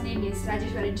appa's name is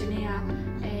Rajeshwari Janaya.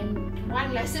 And one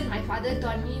lesson my father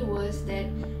taught me was that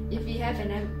if we have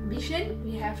an ambition,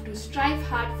 we have to strive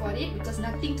hard for it, because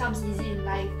nothing comes easy in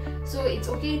life. So it's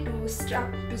okay to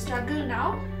struggle now,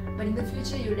 but in the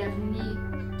future you definitely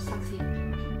succeed.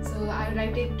 So I would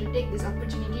like to take this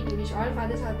opportunity to wish all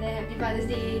fathers out there happy Father's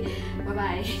Day. Bye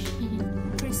bye.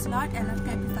 Praise the Lord.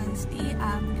 எல்லாருக்கும் happy father's டே.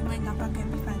 முக்கியமாக எங்கள் அப்பாவுக்கு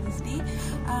happy father's டே.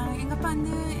 எங்கள் அப்பா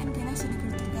வந்து எனக்கு என்ன சொல்லி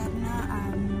கொடுத்துருக்காருன்னா,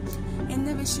 எந்த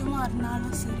விஷயமாக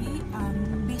இருந்தாலும் சரி,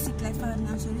 பேசிக் லைஃபாக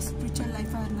இருந்தாலும் சரி, ஸ்பிரிச்சுவல்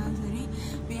லைஃபாக இருந்தாலும் சரி,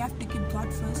 we have to keep God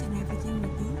first in everything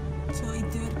we do. So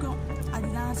இது வரைக்கும்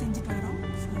அதுதான் செஞ்சுட்டு வரோம்.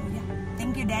 So yeah,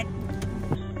 thank you date.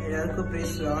 எல்லாருக்கும்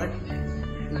praise the Lord.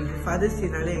 உங்களுக்கு ஃபாதர்ஸ்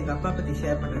டேனாலே எங்கள் அப்பா பற்றி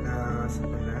ஷேர் பண்ண நான்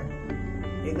ஆசைப்படுறேன்.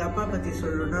 எங்கள் அப்பா பற்றி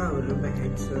சொல்லணும்னா அவர் ரொம்ப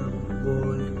ஹேண்ட்ஸம்,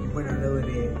 போல்ட், ரொம்ப நல்ல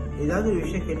ஒரு ஏதாவது ஒரு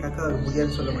விஷயம் கேட்டாக்கா அவர்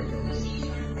முடியாதுன்னு சொல்ல மாட்டார்.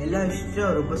 எல்லா விஷயத்தையும்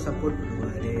அவர் ரொம்ப சப்போர்ட்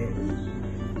பண்ணுவார்.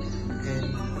 அண்ட்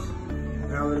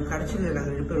நான் ஒரு கடைசியில்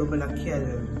நாங்கள் 2 பேரும் ரொம்ப லக்கியாக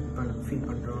ஃபீல்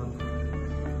பண்ணுறோம்.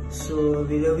 ஸோ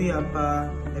we love you அப்பா.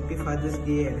 Happy Father's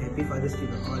Day and happy Father's Day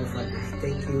to all fathers.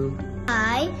 Thank you.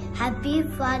 Hi, happy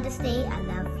Father's Day. I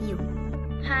love you.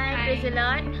 Hi, praise the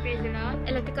Lord. Praise the Lord.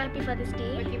 எல்லாத்துக்கும் happy father's டே.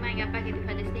 ஓகேமா, எங்கள் அப்பா happy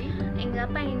father's டே. எங்கள்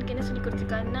அப்பா எனக்கு என்ன சொல்லி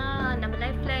கொடுத்துருக்காருன்னா, நம்ம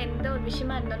லைஃப்பில் எந்த ஒரு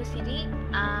விஷயமா இருந்தாலும் சரி,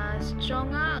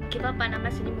 ஸ்ட்ராங்காக கிவ் அப்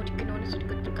பண்ணாமல் செஞ்சு முடிக்கணும்னு சொல்லி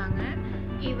கொடுத்துருக்காங்க.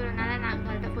 இவ்வளோ நாளாக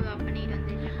நாங்கள் அதை ஃபாலோ அப் பண்ணிட்டு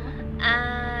வந்துருக்கோம்.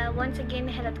 ஒன்ஸ்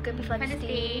அகெயின் எல்லாத்துக்கும் happy father's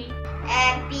day.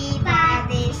 Happy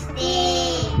Father's Day.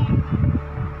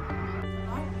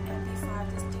 Happy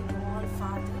Father's Day to all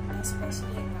fathers,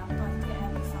 especially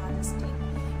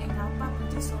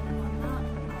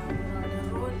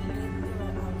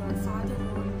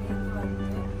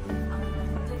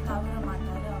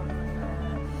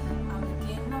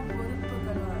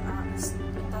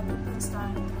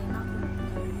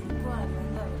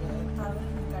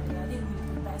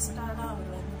பெஸ்ட்டாக தான் அவர்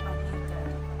வந்து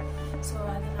பண்ணியிருக்காரு. ஸோ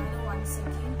அதனால ஒன்ஸ்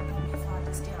அகெயின் ஹாப்பி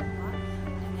ஃபாதர்ஸ் டே அப்பா,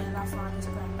 அண்ட் எல்லா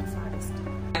ஃபாதர்ஸ்க்கும் happy father's day.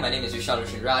 My name is Vishal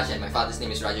Roshan Raj and my father's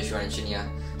name is Rajeshwaran Chinia.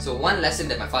 So one lesson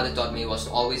that my father taught me was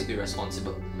to always be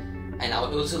responsible. And I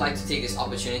would also like to take this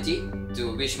opportunity to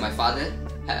wish my father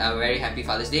a very happy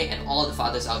Father's Day and all the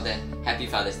fathers out there, happy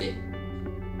Father's Day.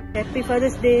 Happy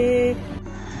Father's Day.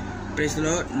 Praise the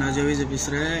Lord. நான் Jovees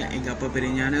பேசுகிறேன். எங்கள் அப்பா பேர்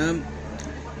ஞானம்.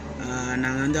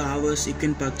 நாங்கள் வந்து ours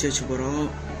இக்கன் park search போகிறோம்.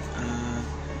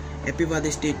 Happy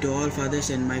Father's Day to all fathers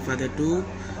and my father too.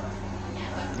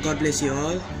 God bless you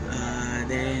all.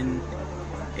 Then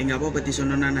எங்கள் அப்பா பற்றி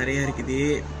சொன்னோன்னா நிறையா இருக்குது.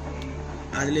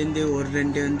 அதுலேருந்து ஒரு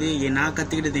ரெண்டு வந்து நான்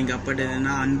கற்றுக்கிட்டது எங்கள் அப்பாட்ட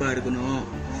என்னன்னா அன்பாக இருக்கணும்,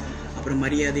 அப்புறம்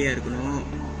மரியாதையாக இருக்கணும்,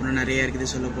 இன்னும் நிறையா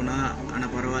இருக்குது சொல்ல போனால்.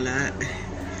 ஆனால் பரவாயில்ல.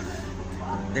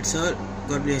 That's all.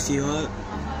 God bless you all.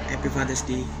 Happy Father's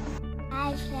Day.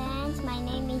 Hi friends, my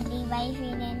name is Levi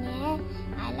Fernandez.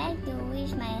 I like to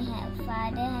wish my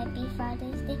father happy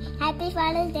Father's Day. Happy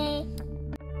Father's Day.